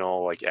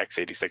traditional like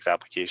x86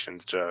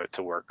 applications to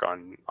work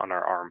on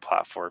our ARM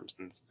platforms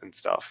and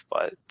stuff,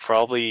 but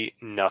probably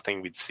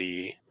nothing we'd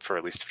see for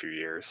at least a few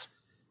years.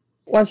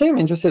 One thing I'm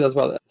interested as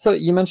well. So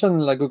you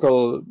mentioned like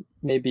Google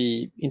may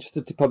be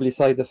interested to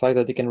publicize the fact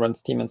that they can run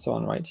Steam and so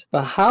on, right?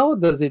 But how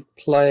does it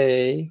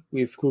play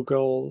with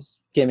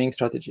Google's gaming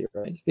strategy,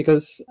 right?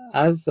 Because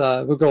as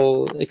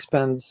Google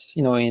expands,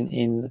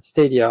 in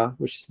Stadia,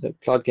 which is the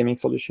cloud gaming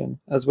solution,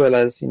 as well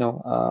as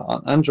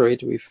on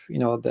Android with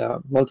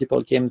the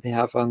multiple games they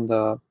have on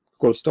the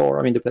Google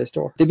Store, the Play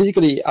Store. They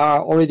basically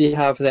already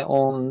have their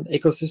own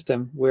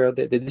ecosystem where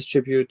they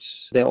distribute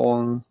their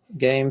own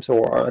games,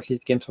 or at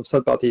least games from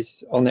third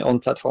parties, on their own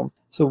platform.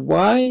 So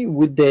why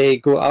would they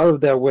go out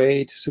of their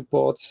way to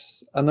support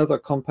another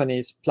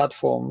company's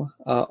platform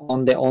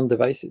on their own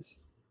devices?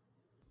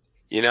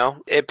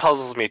 It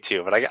puzzles me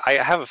too, but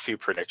I have a few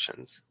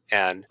predictions.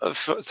 And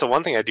so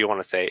one thing I do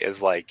want to say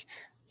is like,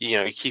 you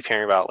keep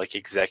hearing about like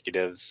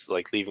executives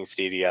like leaving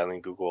Stadia and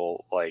then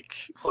Google like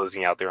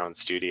closing out their own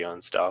studio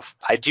and stuff.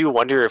 I do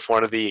wonder if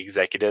one of the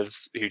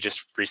executives who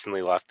just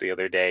recently left the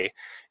other day,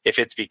 if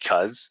it's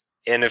because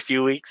in a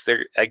few weeks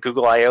they're at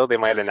Google I/O, they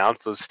might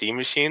announce those Steam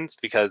machines,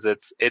 because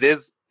it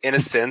is in a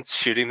sense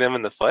shooting them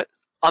in the foot.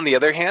 On the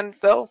other hand,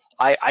 though,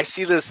 I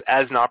see this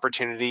as an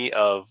opportunity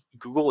of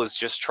Google is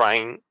just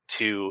trying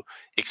to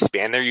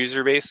expand their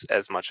user base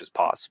as much as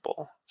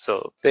possible.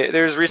 So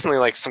there's recently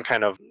like some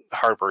kind of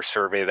hardware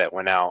survey that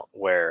went out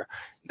where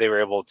they were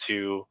able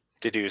to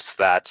deduce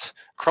that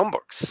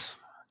Chromebooks,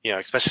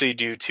 especially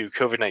due to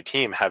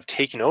COVID-19, have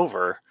taken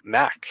over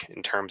Mac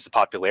in terms of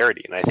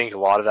popularity. And I think a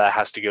lot of that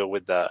has to go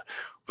with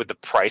the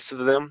price of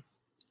them.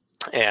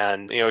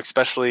 And,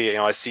 especially,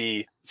 I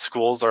see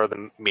schools are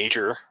the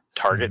major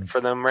target for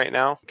them right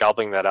now,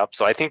 gobbling that up.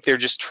 So I think they're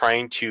just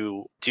trying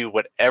to do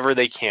whatever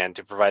they can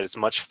to provide as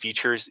much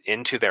features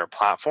into their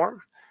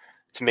platform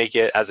to make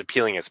it as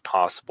appealing as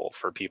possible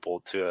for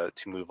people to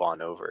move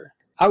on over.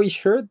 Are we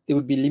sure they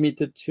would be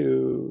limited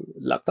to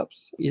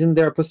laptops? Isn't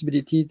there a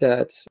possibility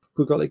that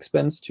Google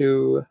expands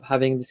to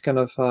having this kind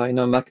of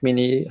Mac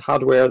Mini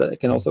hardware that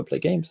can also play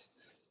games?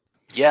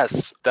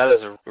 Yes, that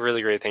is a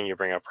really great thing you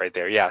bring up right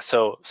there. Yeah,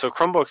 so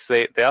Chromebooks,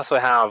 they also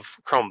have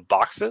Chrome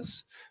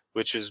boxes,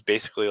 which is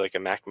basically like a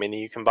Mac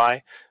Mini you can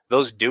buy.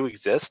 Those do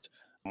exist.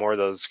 More of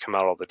those come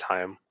out all the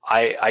time.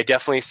 I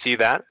definitely see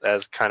that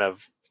as kind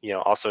of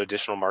also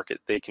additional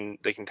market they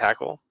can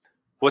tackle.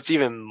 What's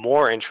even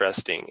more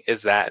interesting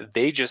is that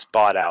they just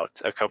bought out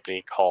a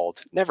company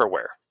called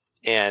Neverware.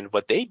 And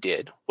what they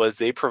did was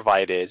they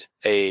provided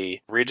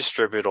a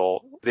redistributable.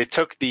 They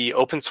took the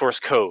open source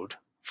code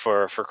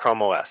for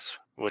Chrome OS,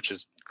 which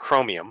is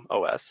Chromium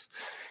OS,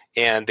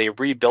 and they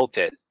rebuilt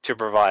it to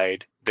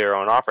provide their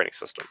own operating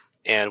system.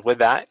 And with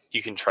that,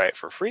 you can try it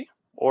for free,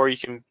 or you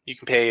can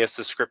pay a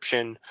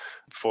subscription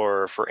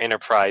for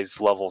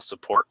enterprise level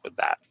support with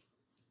that.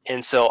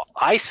 And so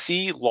I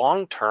see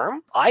long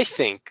term, I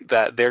think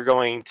that they're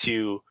going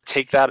to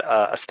take that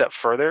a step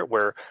further,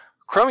 where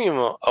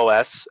Chromium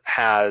OS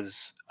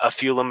has a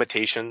few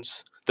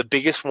limitations. The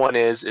biggest one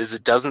is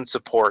it doesn't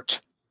support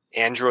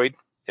Android,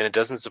 and it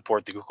doesn't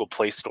support the Google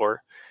Play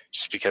Store,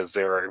 just because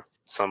there are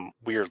some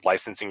weird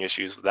licensing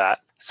issues with that.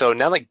 So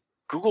now that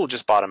Google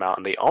just bought them out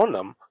and they own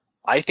them,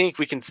 I think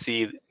we can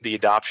see the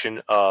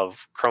adoption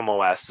of Chrome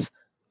OS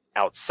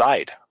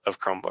outside of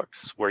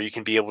Chromebooks, where you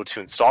can be able to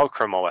install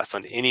Chrome OS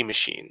on any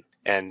machine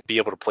and be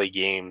able to play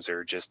games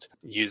or just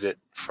use it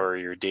for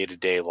your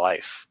day-to-day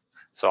life.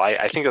 So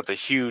I think that's a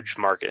huge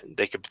market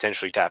they could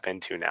potentially tap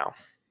into now.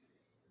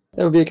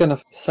 That would be a kind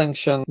of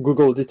sanctioned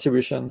Google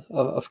distribution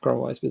of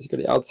Chrome OS,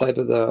 basically, outside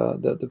of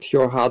the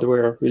pure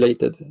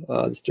hardware-related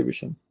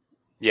distribution.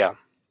 Yeah.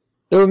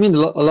 That would mean a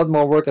lot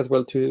more work as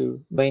well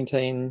to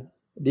maintain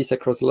this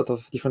across a lot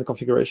of different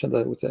configurations,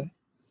 I would say.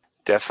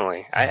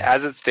 Definitely.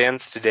 As it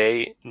stands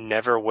today,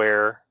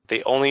 Neverware, they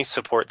don't even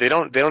support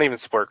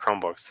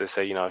Chromebooks. They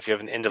say, if you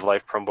have an end of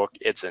life Chromebook,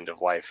 it's end of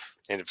life,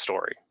 end of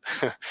story.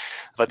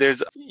 But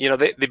there's,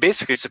 they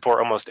basically support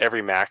almost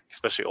every Mac,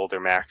 especially older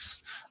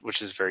Macs,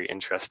 which is very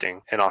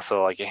interesting. And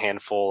also like a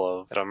handful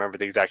of, I don't remember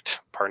the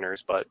exact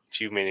partners, but a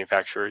few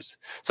manufacturers.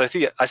 So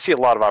I see a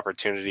lot of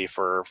opportunity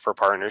for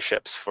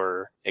partnerships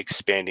for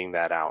expanding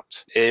that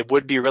out. It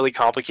would be really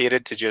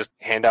complicated to just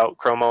hand out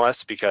Chrome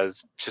OS,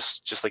 because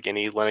just like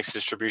any Linux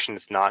distribution,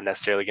 it's not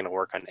necessarily going to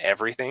work on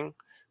everything.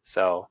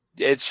 So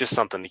it's just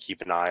something to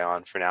keep an eye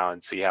on for now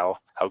and see how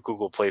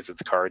Google plays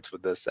its cards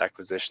with this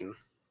acquisition.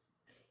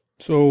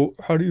 So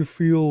how do you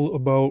feel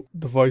about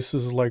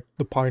devices like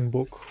the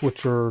Pinebook,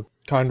 which are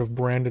kind of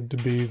branded to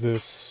be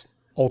this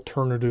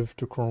alternative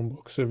to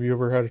Chromebooks? Have you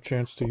ever had a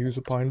chance to use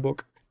a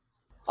Pinebook?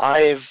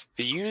 I've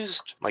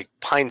used like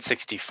Pine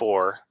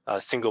 64,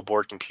 single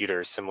board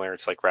computers similar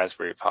to like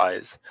Raspberry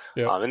Pis,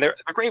 Yeah. and they're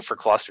great for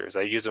clusters.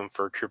 I use them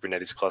for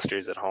Kubernetes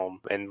clusters at home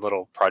and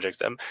little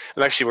projects. I'm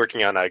actually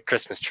working on a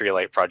Christmas tree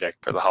light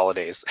project for the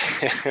holidays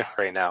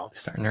right now.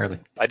 Starting early.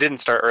 I didn't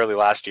start early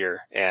last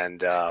year,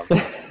 and all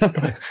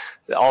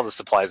the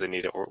supplies I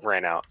needed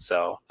ran out,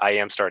 so I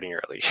am starting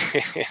early.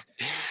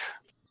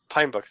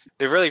 Pine books,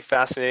 they're really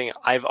fascinating.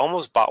 I've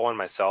almost bought one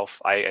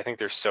myself. I think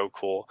they're so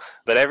cool,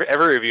 but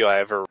every review I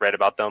ever read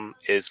about them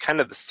is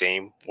kind of the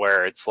same,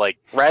 where it's like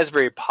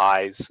Raspberry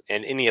Pis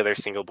and any other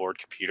single board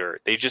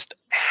computer, they just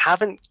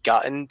haven't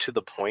gotten to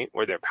the point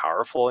where they're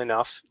powerful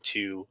enough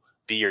to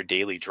be your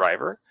daily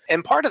driver.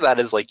 And part of that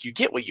is like you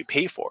get what you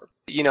pay for.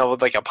 You know,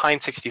 with like a Pine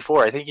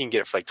 64, I think you can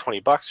get it for like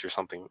 $20 or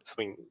something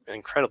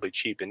incredibly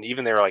cheap. And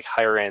even they're like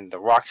higher end, the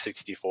Rock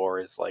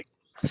 64 is like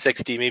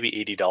 $60, maybe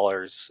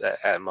 $80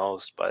 at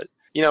most. But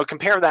you know,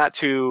 compare that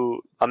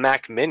to a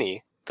Mac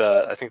Mini.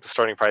 I think the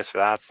starting price for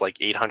that's like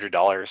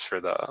 $800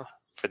 for the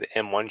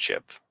M1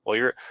 chip. Well,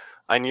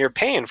 you're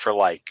paying for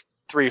like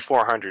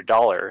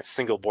 $300-400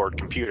 single board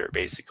computer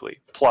basically,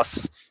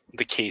 plus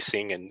the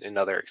casing and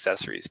other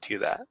accessories to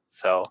that.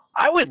 So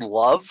I would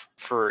love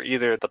for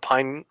either the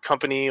Pine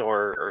Company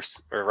or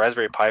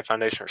Raspberry Pi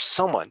Foundation or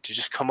someone to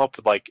just come up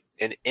with like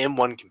an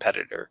M1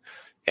 competitor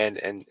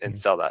and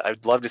sell that.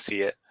 I'd love to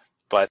see it.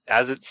 But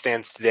as it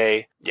stands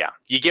today, yeah,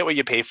 you get what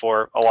you pay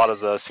for. A lot of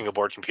the single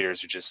board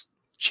computers are just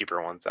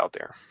cheaper ones out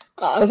there.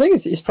 I think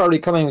it's probably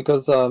coming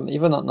because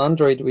even on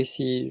Android we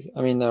see,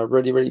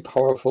 really, really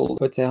powerful,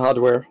 let's say,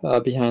 hardware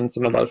behind the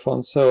mobile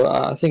phone. So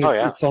I think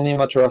it's only a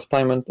matter of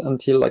time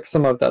until like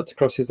some of that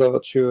crosses over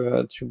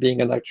to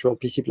being an actual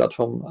PC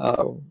platform,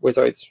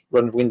 whether it's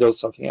run Windows or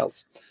something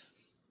else.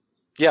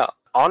 Yeah,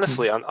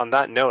 honestly, on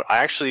that note,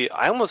 I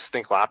almost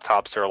think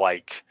laptops are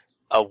like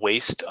a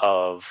waste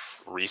of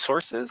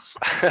resources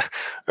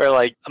or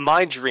like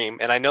my dream,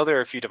 and I know there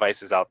are a few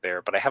devices out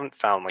there, but I haven't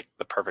found like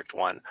the perfect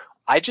one.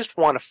 I just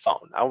want a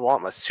phone. I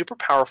want a super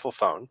powerful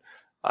phone,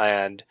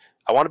 and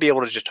I want to be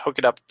able to just hook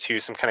it up to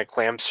some kind of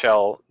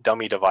clamshell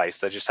dummy device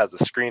that just has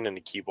a screen and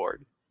a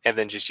keyboard, and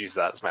then just use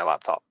that as my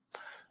laptop.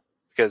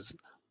 Because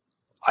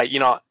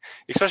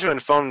especially when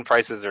phone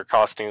prices are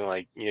costing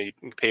like, you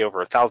can pay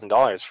over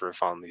 $1,000 for a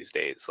phone these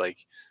days.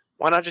 Like,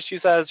 why not just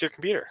use that as your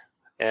computer?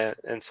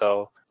 And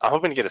so I'm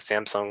hoping to get a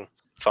Samsung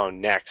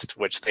phone next,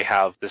 which they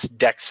have this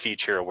DeX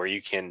feature where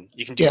you can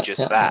do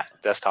that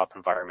desktop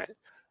environment.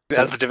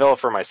 As a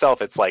developer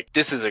myself, it's like,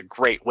 this is a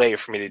great way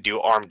for me to do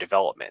ARM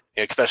development,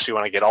 especially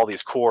when I get all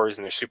these cores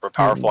and they're super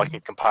powerful. I can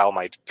compile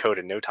my code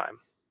in no time.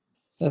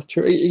 That's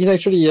true. You can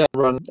actually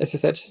run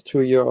SSH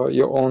to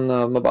your own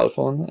mobile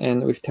phone,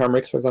 and with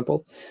Termux, for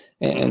example,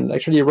 and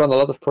actually run a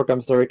lot of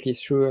programs directly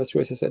through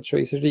SSH. So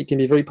it can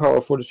be very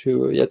powerful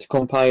to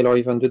compile or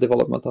even do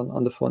development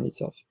on the phone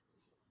itself.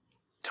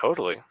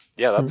 Totally.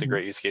 Yeah, that's a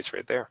great use case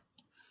right there.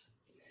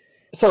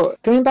 So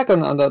coming back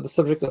on the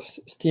subject of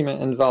Steam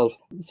and Valve,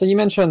 so you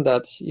mentioned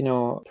that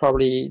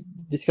probably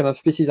these kind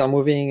of PCs are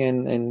moving,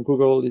 and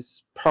Google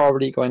is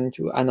probably going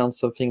to announce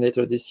something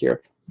later this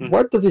year.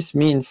 What does this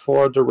mean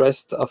for the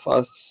rest of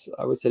us,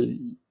 I would say,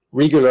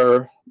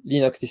 regular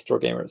Linux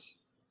distro gamers?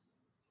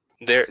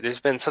 There's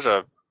been such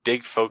a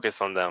big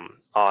focus on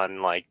them,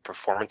 on like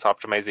performance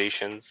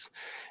optimizations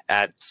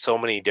at so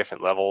many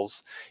different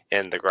levels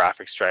in the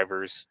graphics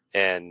drivers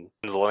and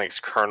the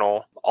Linux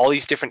kernel, all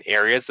these different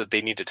areas that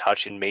they need to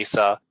touch in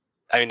Mesa.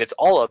 I mean, it's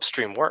all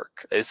upstream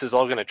work. This is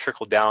all going to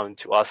trickle down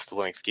to us, the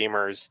Linux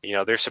gamers.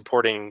 They're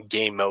supporting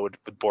game mode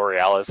with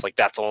Borealis. Like,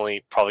 that's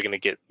only probably going to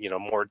get,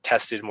 more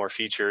tested, more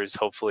features,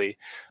 hopefully.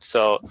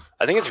 So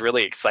I think it's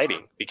really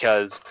exciting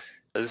because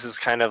this is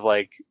kind of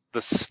like the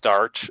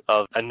start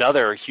of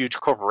another huge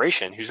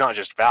corporation who's not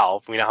just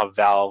Valve. We now have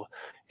Valve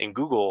and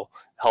Google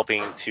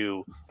helping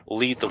to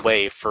lead the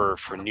way for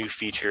new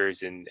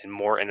features and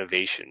more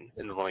innovation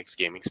in the Linux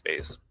gaming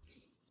space.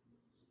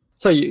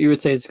 So you would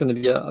say it's going to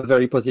be a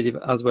very positive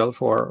as well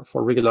for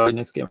regular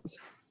Linux gamers?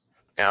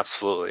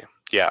 Absolutely,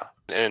 yeah.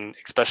 And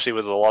especially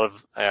with a lot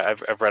of,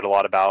 I've read a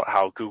lot about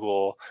how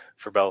Google,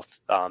 for both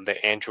the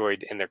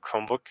Android and their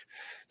Chromebook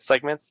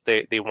segments,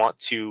 they want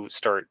to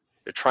start,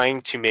 they're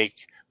trying to make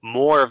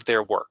more of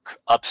their work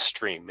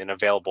upstream and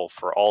available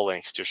for all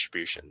Linux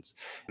distributions.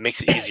 It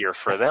makes it easier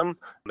for them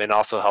and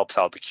also helps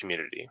out the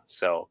community.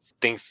 So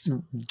things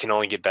can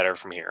only get better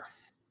from here.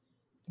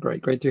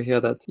 Great to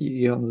hear that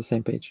you're on the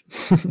same page.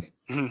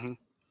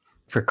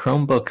 For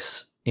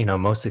Chromebooks,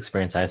 most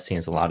experience I've seen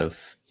is a lot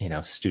of,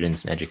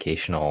 students and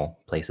educational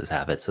places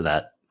have it, so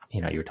that,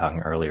 you were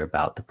talking earlier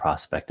about the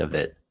prospect of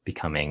it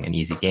becoming an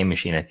easy game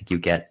machine. I think you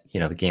get,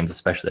 the games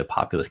especially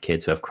popular with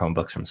kids who have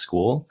Chromebooks from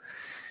school,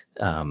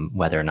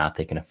 whether or not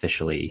they can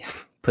officially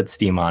put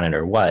Steam on it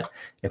or what.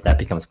 If that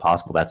becomes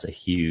possible, that's a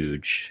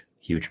huge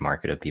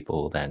market of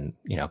people who then,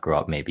 grow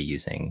up maybe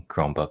using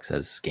Chromebooks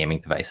as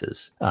gaming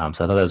devices. So I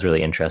thought that was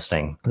really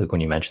interesting, Luke,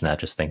 when you mentioned that,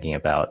 just thinking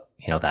about,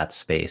 that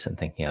space and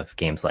thinking of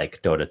games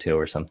like Dota 2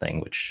 or something,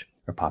 which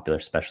are popular,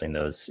 especially in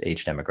those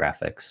age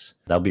demographics.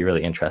 That'll be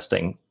really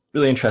interesting.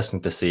 really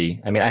interesting to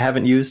see. I mean, I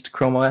haven't used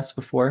Chrome OS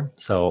before,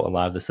 so a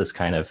lot of this is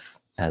kind of,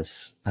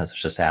 as I was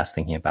just asked,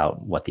 thinking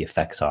about what the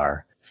effects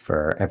are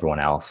for everyone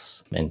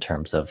else in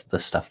terms of the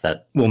stuff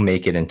that will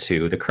make it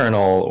into the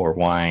kernel or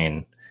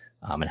Wine,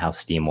 and how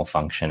Steam will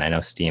function. I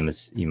know Steam,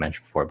 as you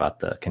mentioned before about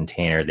the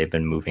container, they've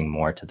been moving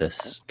more to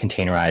this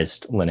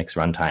containerized Linux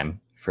runtime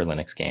for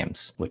Linux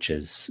games, which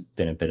has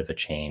been a bit of a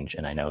change.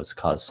 And I know it's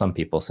caused some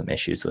people some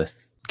issues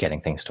with getting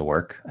things to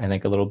work, I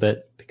think, a little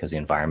bit, because the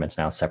environment's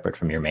now separate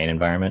from your main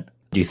environment.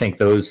 Do you think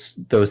those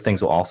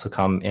things will also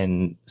come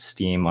in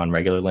Steam on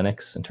regular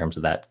Linux in terms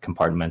of that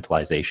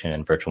compartmentalization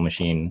and virtual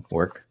machine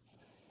work?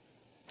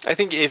 I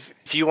think if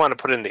you want to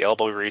put in the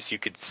elbow grease, you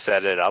could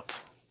set it up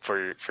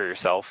for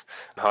yourself.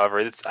 However,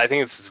 I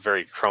think this is a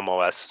very Chrome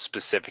OS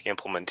specific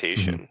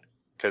implementation,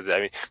 because I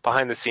mean,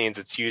 behind the scenes,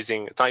 it's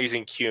not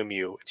using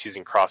QEMU, it's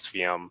using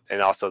CrossVM,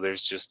 and also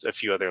there's just a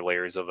few other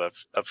layers of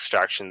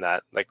abstraction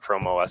that like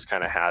Chrome OS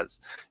kind of has,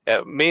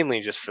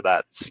 mainly just for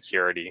that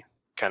security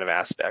kind of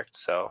aspect.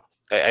 So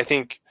I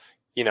think,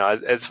 you know,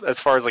 as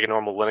far as like a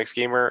normal Linux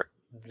gamer,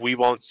 we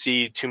won't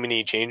see too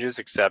many changes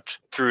except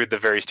through the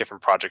various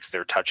different projects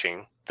they're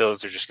touching.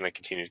 Those are just going to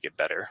continue to get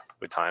better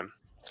with time.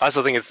 I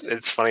also think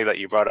it's funny that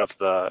you brought up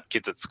the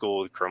kids at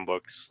school with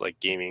Chromebooks, like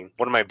gaming.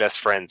 One of my best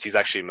friends, he's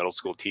actually a middle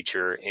school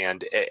teacher,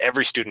 and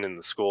every student in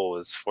the school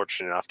was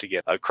fortunate enough to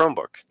get a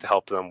Chromebook to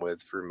help them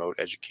with remote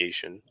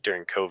education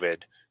during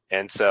COVID.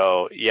 And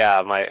so,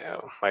 yeah,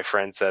 my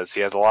friend says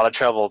he has a lot of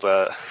trouble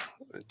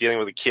dealing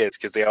with the kids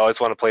because they always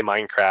want to play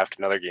Minecraft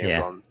and other games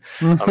on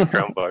the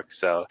Chromebook.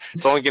 So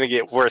it's only going to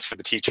get worse for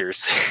the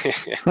teachers.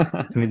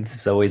 I mean,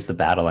 it's always the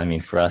battle. I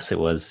mean, for us, it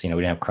was, you know,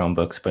 we didn't have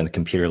Chromebooks, but in the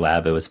computer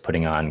lab, it was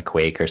putting on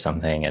Quake or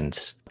something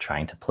and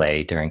trying to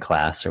play during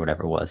class or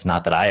whatever it was.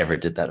 Not that I ever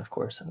did that, of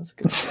course. That was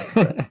a good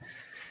thing, but,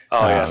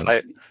 yes.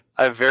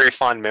 I have very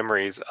fond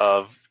memories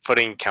of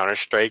putting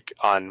Counter-Strike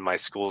on my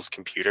school's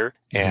computer,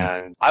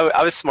 and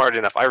I was smart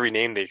enough. I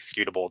renamed the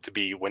executable to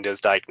be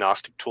Windows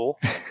Diagnostic Tool,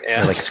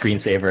 and or like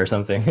screensaver or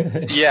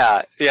something.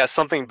 yeah,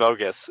 something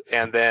bogus.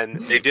 And then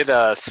they did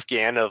a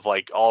scan of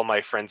like all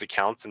my friends'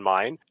 accounts and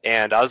mine,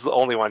 and I was the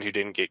only one who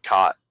didn't get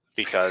caught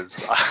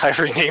because I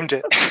renamed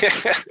it.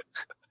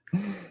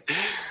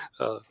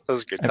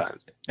 Those are good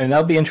times. And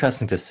that'll be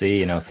interesting to see,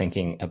 you know,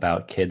 thinking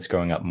about kids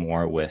growing up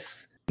more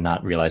with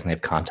not realizing they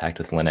have contact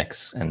with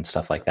Linux and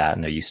stuff like that,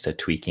 and they're used to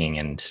tweaking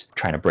and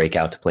trying to break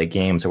out to play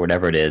games or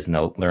whatever it is, and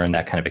they'll learn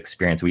that kind of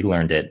experience. We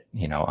learned it,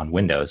 you know, on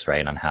Windows,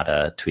 right, on how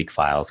to tweak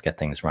files, get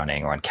things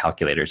running, or on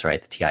calculators, right,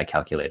 the TI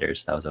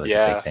calculators. That was always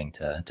a big thing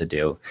to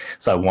do.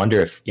 So I wonder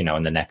if, you know,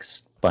 in the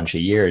next bunch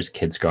of years,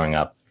 kids growing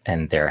up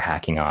and they're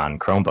hacking on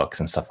Chromebooks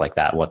and stuff like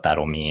that, what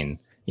that'll mean,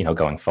 you know,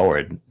 going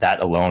forward. That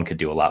alone could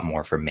do a lot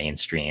more for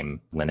mainstream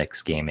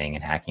Linux gaming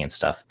and hacking and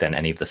stuff than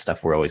any of the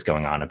stuff we're always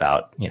going on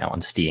about, you know,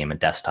 on Steam and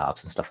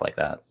desktops and stuff like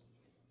that.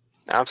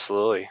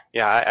 Absolutely.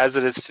 Yeah, as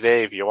it is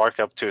today, if you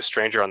walk up to a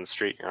stranger on the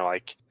street and you're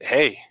like,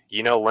 hey,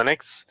 you know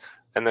Linux?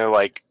 And they're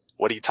like,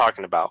 what are you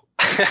talking about?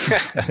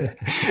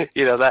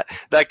 You know,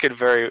 that could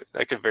very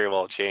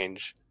well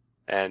change.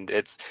 And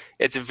it's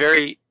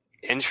very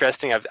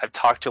interesting. I've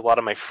talked to a lot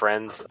of my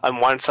friends. On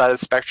one side of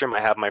the spectrum,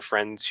 I have my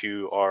friends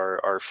who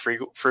are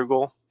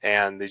frugal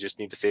and they just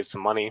need to save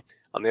some money.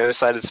 On the other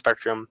side of the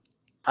spectrum,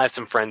 I have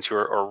some friends who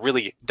are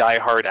really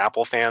diehard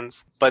Apple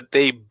fans, but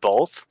they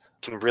both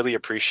can really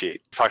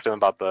appreciate. Talk to them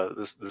about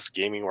this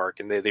gaming work,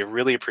 and they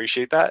really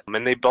appreciate that.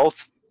 And they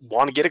both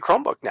want to get a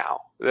Chromebook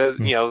now.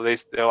 You know,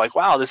 they're like,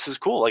 wow, this is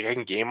cool. Like I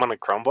can game on a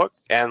Chromebook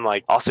and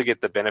like also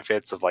get the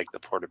benefits of like the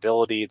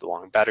portability, the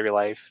long battery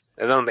life.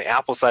 And then on the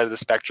Apple side of the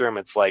spectrum,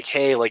 it's like,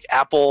 hey, like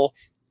Apple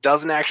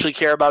doesn't actually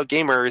care about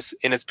gamers,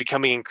 and it's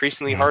becoming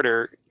increasingly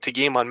harder to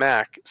game on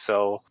Mac.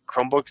 So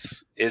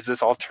Chromebooks is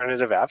this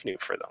alternative avenue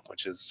for them,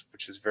 which is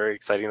very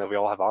exciting that we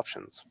all have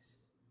options.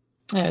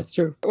 Yeah, it's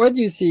true. What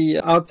do you see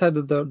outside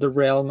of the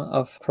realm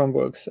of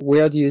Chromebooks?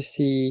 Where do you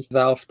see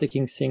Valve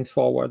taking things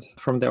forward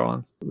from there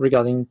on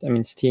regarding, I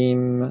mean,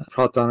 Steam,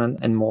 Proton,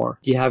 and more?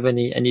 Do you have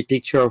any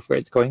picture of where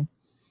it's going?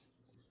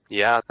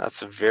 Yeah,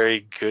 that's a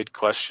very good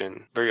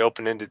question. Very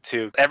open-ended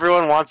too.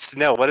 Everyone wants to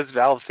know, what is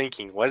Valve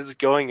thinking? What is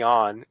going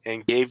on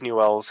in Gabe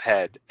Newell's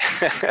head?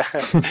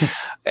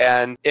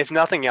 And if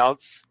nothing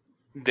else,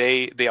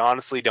 they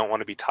honestly don't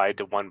want to be tied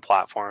to one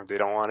platform. They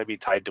don't want to be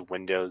tied to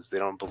Windows. They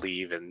don't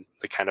believe in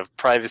the kind of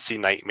privacy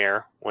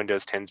nightmare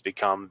Windows 10's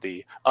become.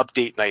 The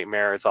update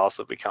nightmare has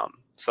also become.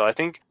 So I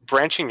think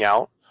branching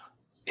out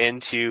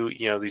into,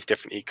 you know, these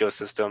different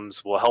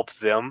ecosystems will help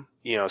them,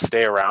 you know,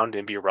 stay around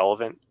and be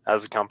relevant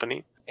as a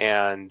company.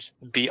 And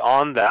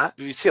beyond that,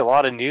 we see a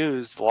lot of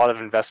news, a lot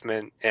of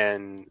investment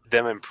in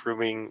them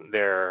improving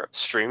their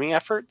streaming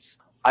efforts.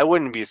 I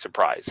wouldn't be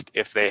surprised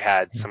if they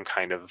had some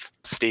kind of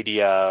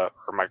Stadia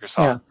or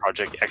Microsoft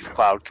Project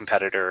xCloud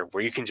competitor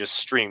where you can just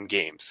stream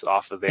games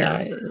off of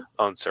their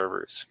own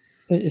servers.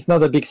 It's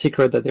not a big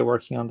secret that they're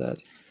working on that.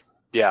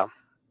 Yeah.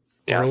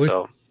 Really?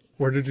 So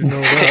where did you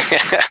know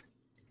that?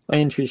 My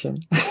intuition.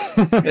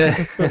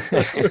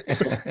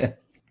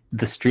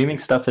 The streaming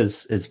stuff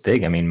is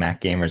big. I mean,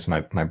 Mac gamers,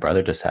 my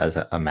brother just has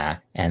a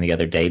Mac, and the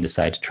other day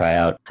decided to try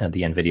out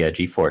the NVIDIA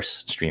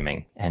GeForce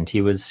streaming. And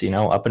he was,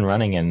 up and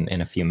running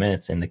in a few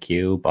minutes in the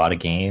queue, bought a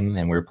game,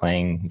 and we were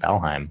playing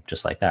Valheim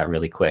just like that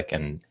really quick.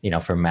 And,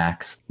 for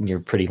Macs, you're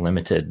pretty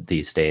limited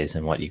these days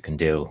in what you can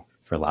do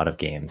for a lot of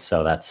games.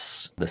 So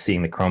that's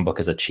seeing the Chromebook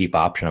as a cheap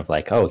option of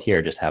like, oh,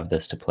 here, just have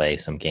this to play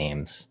some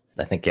games.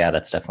 I think, yeah,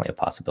 that's definitely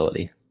a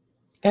possibility.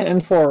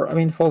 And for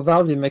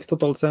Valve, it makes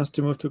total sense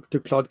to move to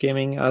cloud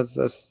gaming as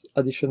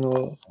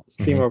additional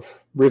stream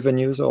of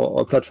revenues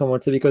or platform,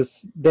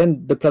 because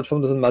then the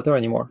platform doesn't matter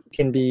anymore. It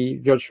can be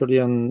virtually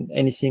on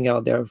anything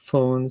out there,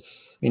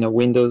 phones,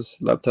 Windows,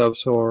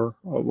 laptops, or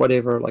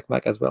whatever, like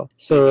Mac as well.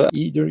 So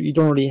you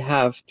don't really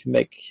have to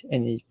make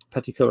any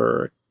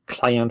particular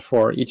client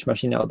for each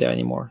machine out there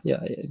anymore. Yeah,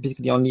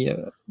 basically only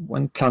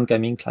one cloud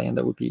gaming client,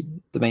 that would be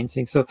the main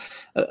thing. So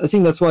I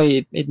think that's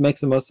why it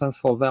makes the most sense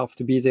for Valve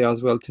to be there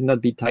as well, to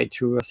not be tied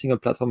to a single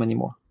platform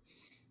anymore.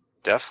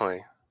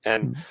 Definitely.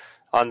 And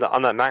on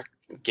that Mac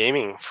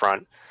gaming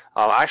front,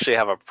 I actually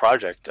have a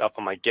project up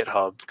on my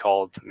GitHub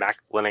called Mac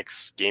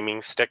Linux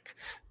Gaming Stick.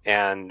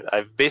 And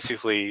I've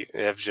basically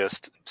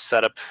just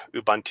set up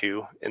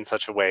Ubuntu in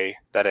such a way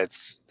that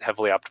it's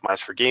heavily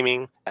optimized for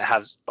gaming. It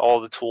has all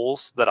the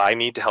tools that I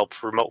need to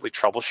help remotely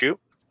troubleshoot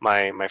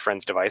my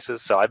friends'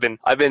 devices. So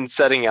I've been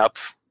setting up,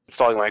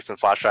 installing Linux and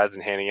flash drives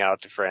and handing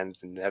out to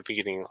friends, and I've been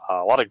getting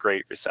a lot of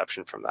great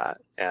reception from that.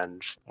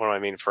 And one of my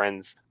main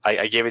friends,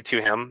 I gave it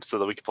to him so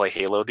that we could play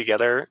Halo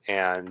together,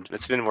 and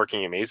it's been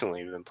working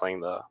amazingly. We've been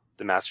playing the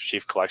Master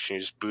Chief Collection.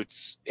 He just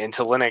boots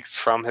into Linux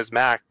from his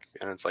Mac,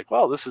 and it's like,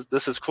 well, this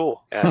is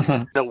cool,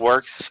 and it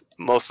works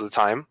most of the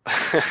time.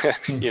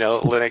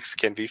 Linux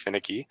can be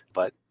finicky,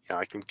 but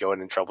I can go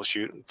in and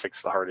troubleshoot and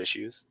fix the hard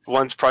issues.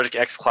 Once Project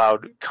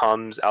xCloud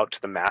comes out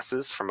to the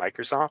masses from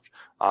Microsoft,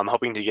 I'm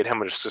hoping to get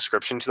him a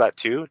subscription to that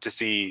too, to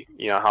see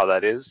how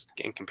that is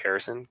in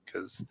comparison.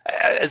 Because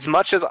as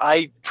much as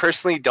I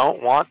personally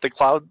don't want the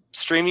cloud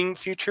streaming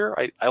future,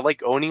 I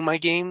like owning my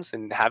games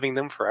and having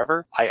them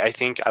forever. I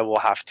think I will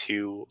have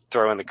to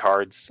throw in the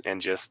cards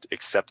and just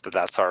accept that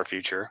that's our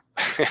future.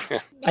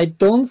 I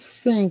don't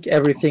think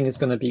everything is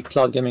going to be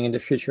cloud gaming in the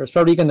future. It's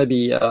probably going to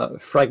be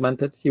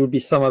fragmented. There will be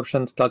some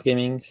options cloud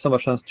gaming, some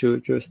options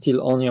to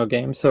still own your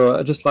game.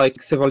 So just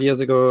like several years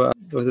ago,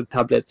 there was a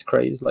tablets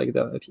craze. Like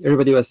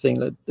everybody was saying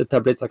that the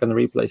tablets are going to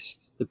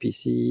replace the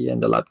PC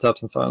and the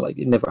laptops and so on. Like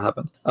it never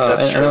happened.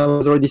 And I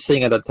was already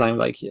saying at that time,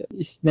 like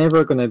it's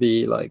never going to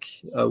be like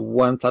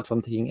one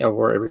platform taking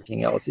over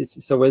everything else.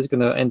 It's always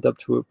going to end up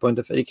to a point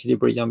of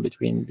equilibrium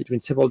between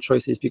several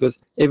choices, because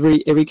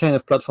every kind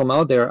of platform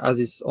out there has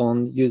its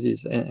own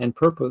uses and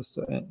purpose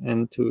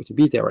and to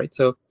be there, right?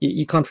 So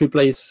you can't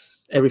replace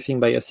everything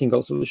by a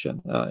single solution.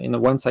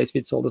 One size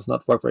fits all does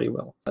not work very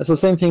well. So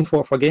same thing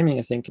for gaming.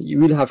 I think you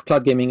will have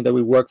cloud gaming that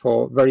will work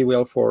very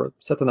well for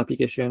certain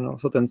application or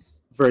certain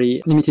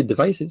very limited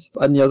devices.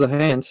 On the other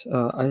hand,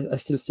 I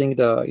still think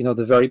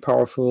the very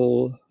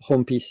powerful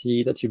home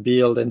PC that you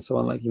build and so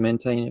on, like you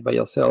maintain by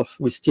yourself,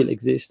 will still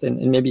exist and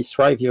maybe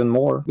thrive even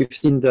more. We've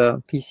seen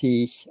the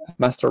PC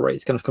master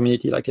race kind of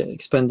community like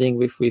expanding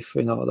with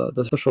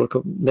the social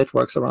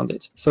networks around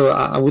it. So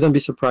I wouldn't be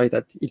surprised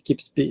that it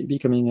keeps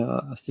becoming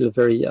still a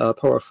very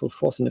powerful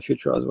force in the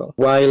future as well.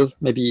 While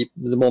maybe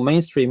the more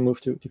mainstream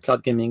move to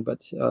cloud gaming,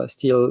 but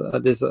still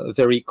there's a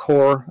very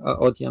core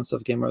audience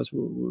of gamers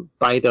who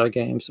buy their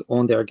games,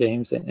 own their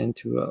games, and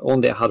to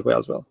own their hardware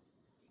as well.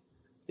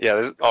 Yeah,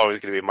 there's always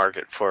going to be a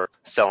market for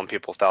selling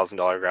people $1,000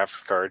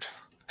 graphics card.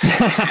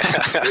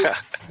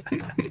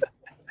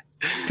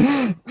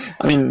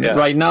 I mean,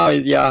 right now,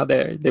 yeah,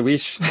 they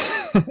wish.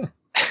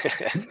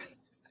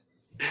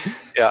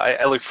 Yeah,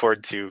 I look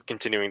forward to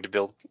continuing to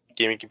build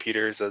gaming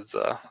computers as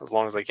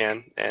long as I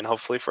can, and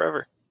hopefully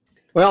forever.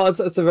 Well,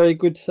 it's a very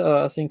good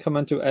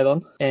comment to add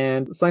on.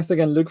 And thanks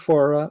again, Luke,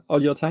 for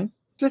all your time.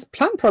 Just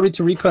plan probably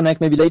to reconnect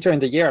maybe later in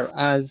the year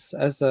as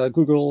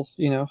Google,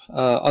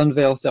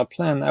 unveils their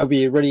plan. I'll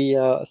be really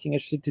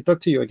interested to talk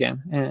to you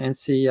again and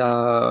see,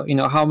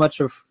 how much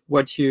of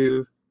what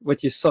you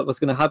thought was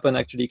going to happen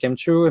actually came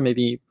true, and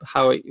maybe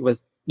how it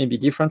was maybe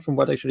different from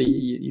what actually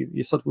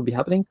you thought would be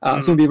happening.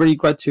 So we'll be really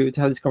glad to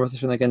have this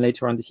conversation again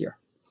later on this year.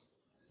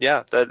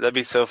 Yeah, that'd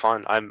be so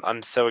fun.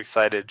 I'm so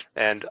excited,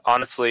 and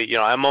honestly,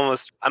 I'm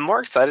more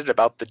excited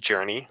about the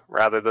journey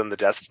rather than the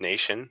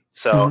destination.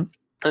 So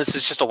this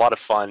is just a lot of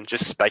fun,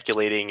 just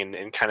speculating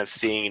and kind of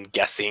seeing and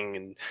guessing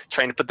and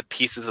trying to put the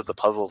pieces of the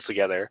puzzle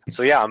together.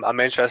 So yeah, I'm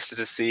interested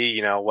to see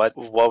what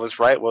was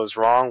right, what was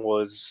wrong, what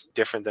was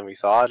different than we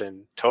thought,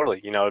 and totally,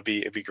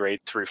 it'd be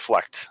great to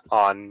reflect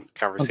on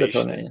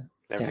conversation and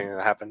everything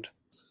that happened.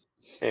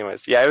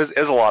 Anyways, yeah, it was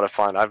a lot of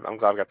fun. I'm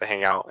glad we got to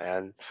hang out,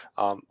 and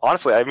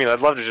honestly, I mean, I'd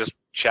love to just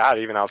chat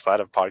even outside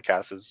of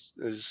podcasts.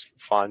 It was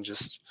fun.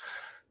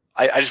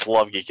 I just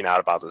love geeking out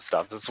about this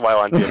stuff. This is why I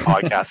want to do a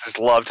podcast. I just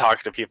love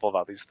talking to people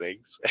about these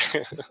things.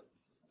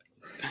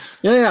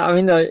 Yeah. I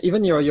mean,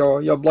 even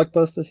your blog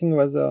post I think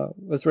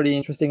was really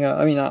interesting.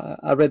 I mean,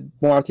 I read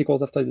more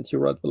articles after that you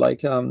wrote, but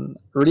like,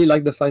 really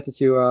like the fact that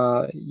you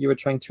were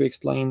trying to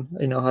explain,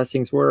 how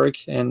things work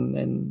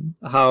and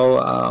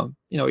how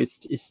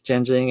it's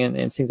changing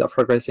and things are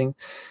progressing.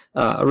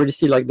 I really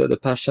see like the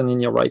passion in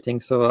your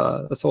writing.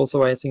 So that's also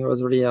why I think I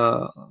was really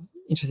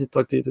interested to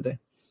talk to you today.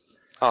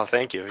 Oh,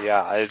 thank you.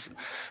 Yeah,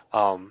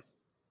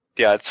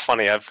 yeah, it's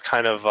funny. I've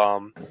kind of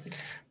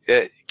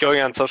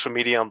going on social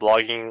media and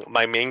blogging.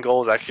 My main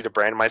goal is actually to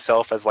brand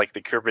myself as like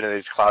the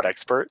Kubernetes cloud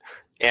expert,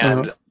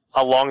 and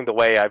along the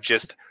way, I've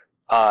just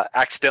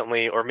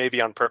accidentally or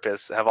maybe on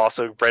purpose have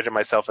also branded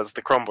myself as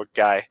the Chromebook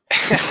guy.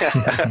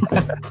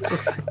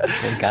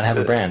 Gotta have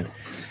a brand.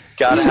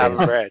 Gotta have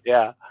a brand.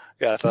 Yeah.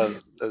 Yeah,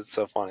 that was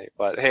so funny.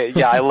 But hey,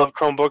 yeah, I love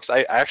Chromebooks.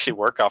 I actually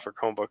work off a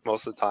Chromebook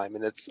most of the time,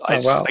 and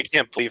Wow. I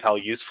can't believe how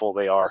useful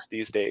they are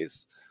these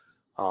days.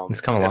 It's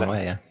come a long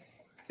way, yeah.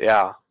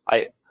 Yeah,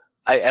 I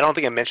don't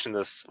think I mentioned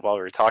this while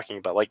we were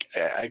talking, but like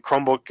a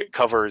Chromebook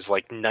covers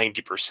like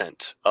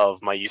 90%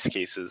 of my use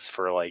cases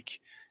for like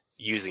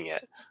using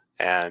it,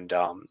 and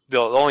the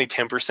only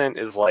 10%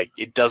 is like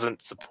it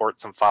doesn't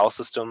support some file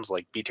systems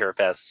like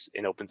BTRFS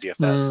and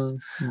OpenZFS,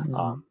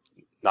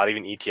 not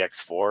even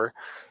ETX4.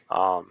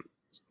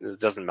 It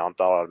doesn't mount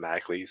that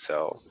automatically,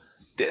 so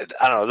I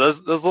don't know,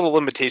 those little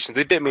limitations,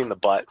 they bit me in the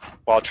butt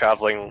while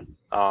traveling.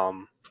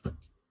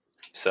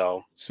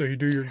 So you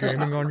do your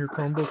gaming on your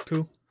Chromebook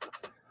too?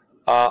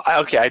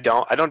 Okay, I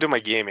don't do my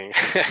gaming.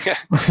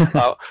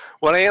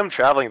 When I am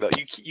traveling though,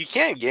 you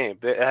can't game.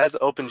 It has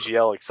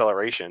OpenGL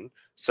acceleration.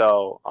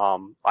 So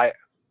I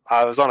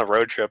was on a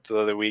road trip the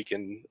other week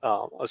and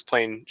I was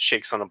playing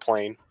Shakes on a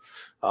Plane,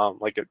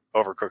 like an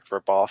Overcooked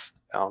ripoff.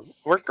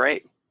 Worked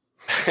great.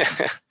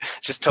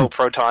 Just told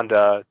Proton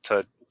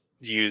to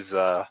use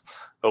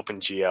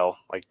OpenGL,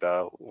 like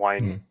the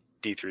Wine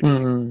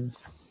D3D.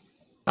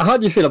 How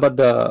do you feel about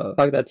the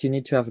fact that you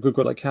need to have a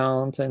Google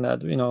account and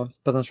that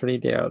potentially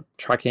they are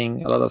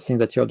tracking a lot of things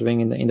that you're doing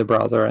in the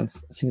browser and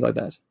things like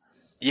that?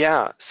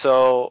 Yeah.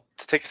 So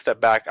to take a step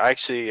back, I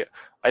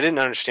didn't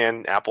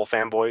understand Apple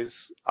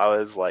fanboys. I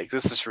was like,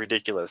 this is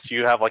ridiculous.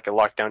 You have like a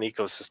lockdown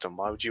ecosystem.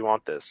 Why would you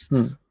want this?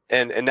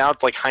 And now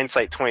it's like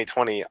hindsight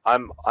 2020.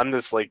 I'm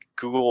this like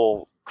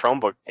Google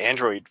Chromebook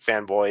Android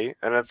fanboy,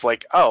 and it's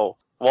like, oh,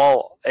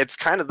 well, it's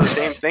kind of the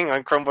same thing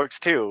on Chromebooks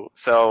too.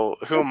 So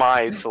who am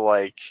I to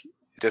like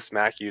diss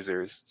Mac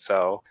users?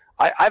 So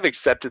I've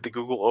accepted the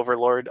Google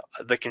overlord.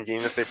 The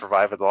convenience they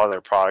provide with a lot of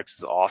their products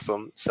is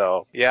awesome.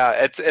 So yeah,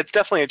 it's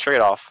definitely a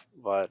trade-off,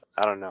 but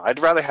I don't know. I'd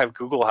rather have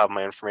Google have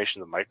my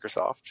information than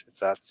Microsoft, if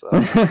that's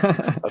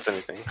that's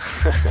anything.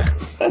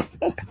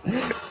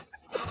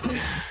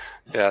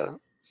 Yeah,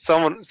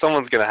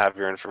 someone's gonna have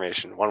your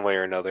information one way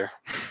or another.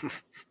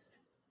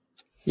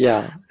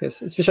 Yeah,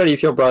 yes, especially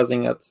if you're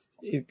browsing,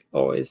 it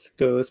always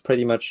goes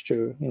pretty much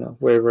to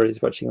wherever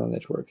is watching on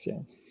networks.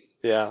 Yeah.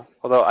 Yeah,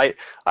 although I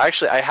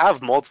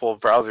have multiple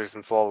browsers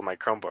installed on my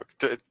Chromebook.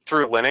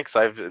 Through Linux,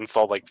 I've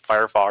installed like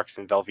Firefox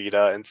and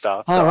Velveeta and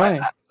stuff. So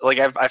right.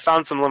 I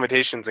found some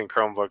limitations in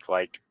Chromebook.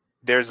 Like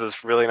there's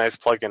this really nice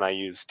plugin I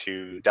use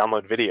to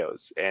download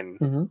videos,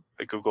 and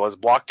Google has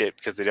blocked it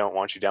because they don't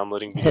want you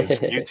downloading videos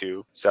from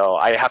YouTube. So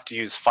I have to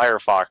use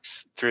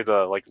Firefox through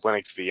the like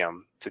Linux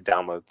VM to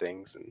download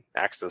things and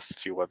access a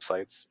few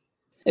websites.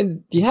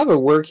 And do you have a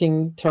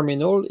working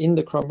terminal in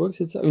the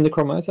Chromebooks? It's in the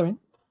Chrome OS, I mean?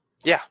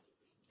 Yeah.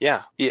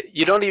 Yeah,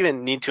 you don't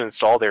even need to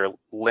install their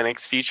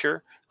Linux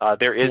feature.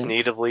 There is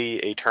natively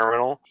a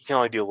terminal. You can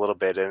only do a little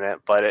bit in it,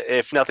 but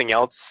if nothing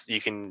else, you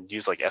can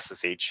use like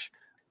SSH.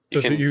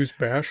 Does it use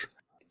Bash?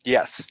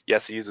 Yes,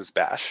 it uses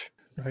Bash.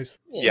 Nice.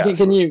 Yeah.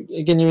 Can you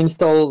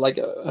install like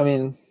I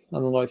mean, I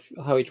don't know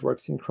how it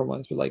works in Chrome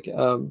OS, but like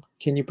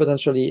can you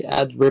potentially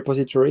add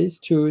repositories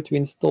to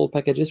install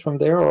packages from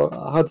there, or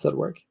how does that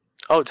work?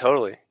 Oh,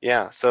 totally.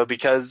 Yeah. So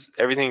because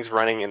everything's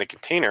running in a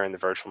container in the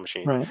virtual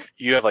machine,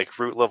 you have like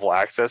root level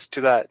access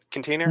to that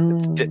container.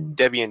 It's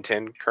Debian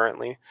 10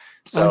 currently.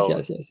 So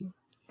I see.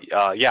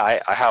 Yeah,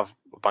 I have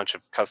a bunch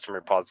of custom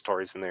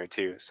repositories in there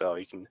too. So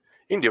you can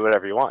do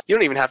whatever you want. You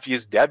don't even have to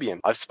use Debian.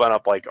 I've spun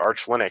up like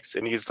Arch Linux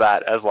and used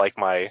that as like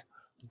my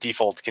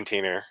default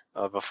container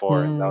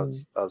before, and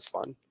that was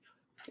fun.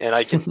 And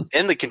I can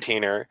in the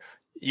container,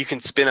 you can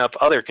spin up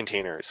other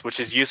containers, which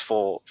is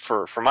useful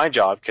for my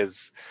job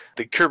because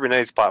the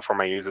Kubernetes platform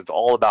I use, it's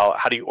all about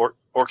how do you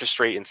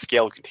orchestrate and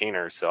scale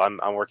containers. So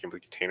I'm working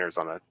with containers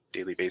on a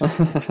daily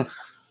basis.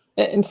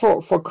 And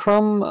for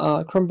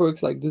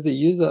Chromebooks, like, do they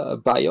use a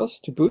BIOS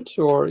to boot,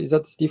 or is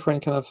that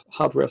different kind of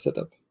hardware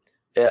setup?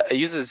 It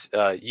uses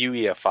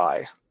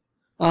UEFI.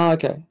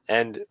 Okay.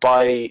 And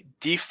by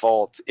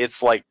default,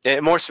 it's like,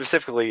 more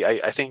specifically,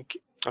 I think.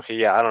 Okay,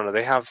 yeah, I don't know.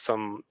 They have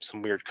some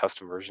weird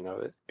custom version of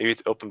it. Maybe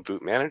it's Open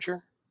Boot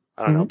Manager.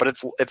 I don't know, but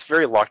it's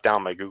very locked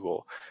down by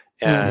Google.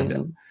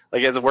 And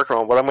like as a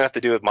workaround, what I'm gonna have to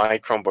do with my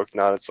Chromebook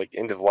now that's like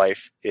end of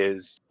life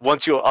is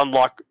once you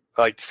unlock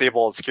like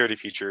disable all the security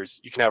features,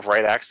 you can have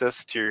write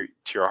access to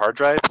your hard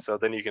drive. So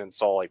then you can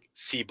install like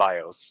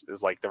CBIOS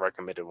is like the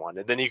recommended one,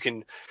 and then you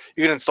can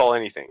install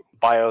anything,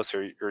 BIOS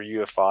or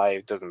UEFI,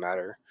 it doesn't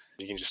matter.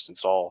 You can just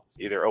install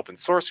either open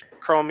source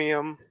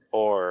Chromium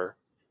or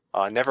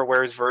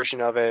Neverware's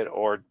version of it,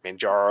 or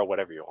Manjaro,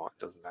 whatever you want,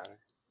 doesn't matter.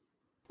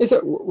 So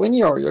when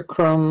your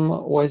Chrome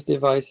OS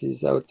device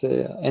is out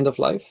end of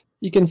life,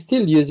 you can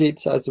still use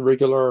it as a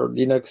regular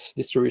Linux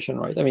distribution,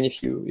 right? I mean,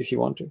 if you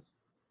want to.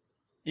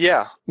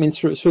 Yeah. I mean,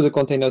 through the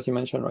containers you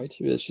mentioned, right?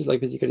 It's just like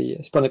basically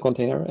spawn a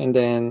container and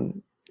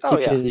then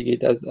keep using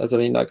it as a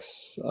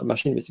Linux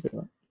machine, basically,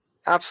 right?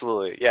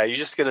 Absolutely. Yeah, you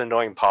just get an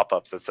annoying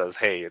pop-up that says,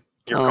 hey,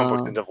 your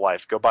Chromebook's end of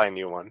life, go buy a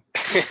new one.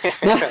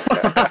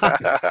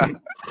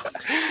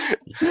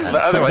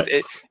 But otherwise,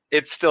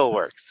 it still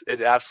works.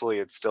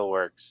 It still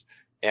works.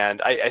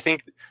 And I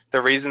think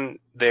the reason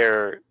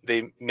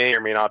they may or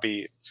may not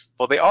be,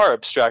 well, they are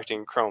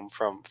abstracting Chrome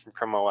from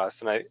Chrome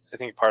OS, and I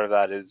think part of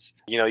that is,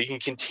 you can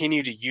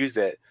continue to use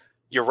it.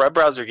 Your web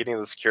browser getting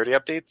the security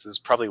updates is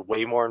probably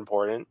way more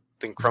important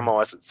than Chrome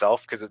OS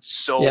itself, because it's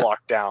so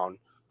locked down.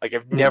 Like,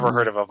 I've never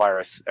heard of a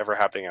virus ever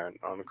happening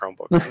on the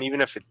Chromebook, and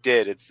even if it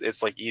did,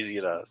 it's like easy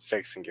to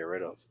fix and get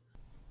rid of.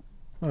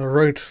 All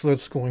right,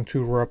 that's going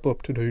to wrap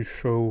up today's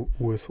show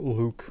with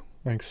Luke.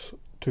 Thanks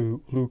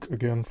to Luke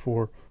again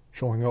for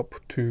showing up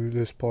to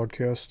this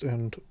podcast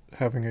and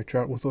having a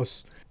chat with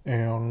us,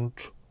 and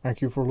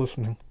thank you for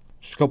listening.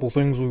 Just a couple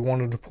things we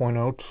wanted to point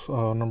out.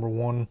 Number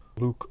one,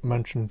 Luke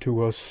mentioned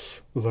to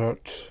us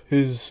that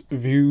his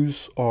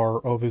views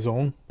are of his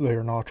own. They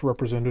are not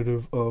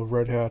representative of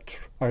Red Hat,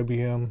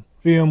 IBM,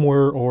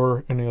 VMware,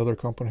 or any other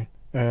company.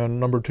 And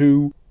number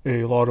two,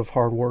 a lot of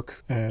hard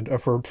work and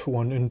effort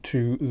went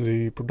into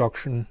the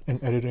production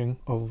and editing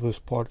of this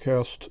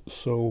podcast.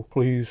 So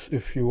please,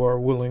 if you are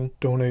willing,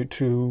 donate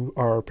to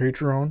our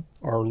Patreon,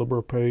 our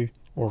LibrePay,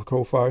 or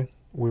Ko-Fi.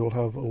 We will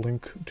have a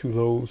link to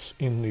those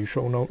in the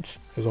show notes.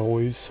 As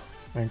always,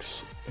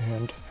 thanks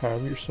and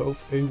have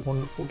yourself a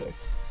wonderful day.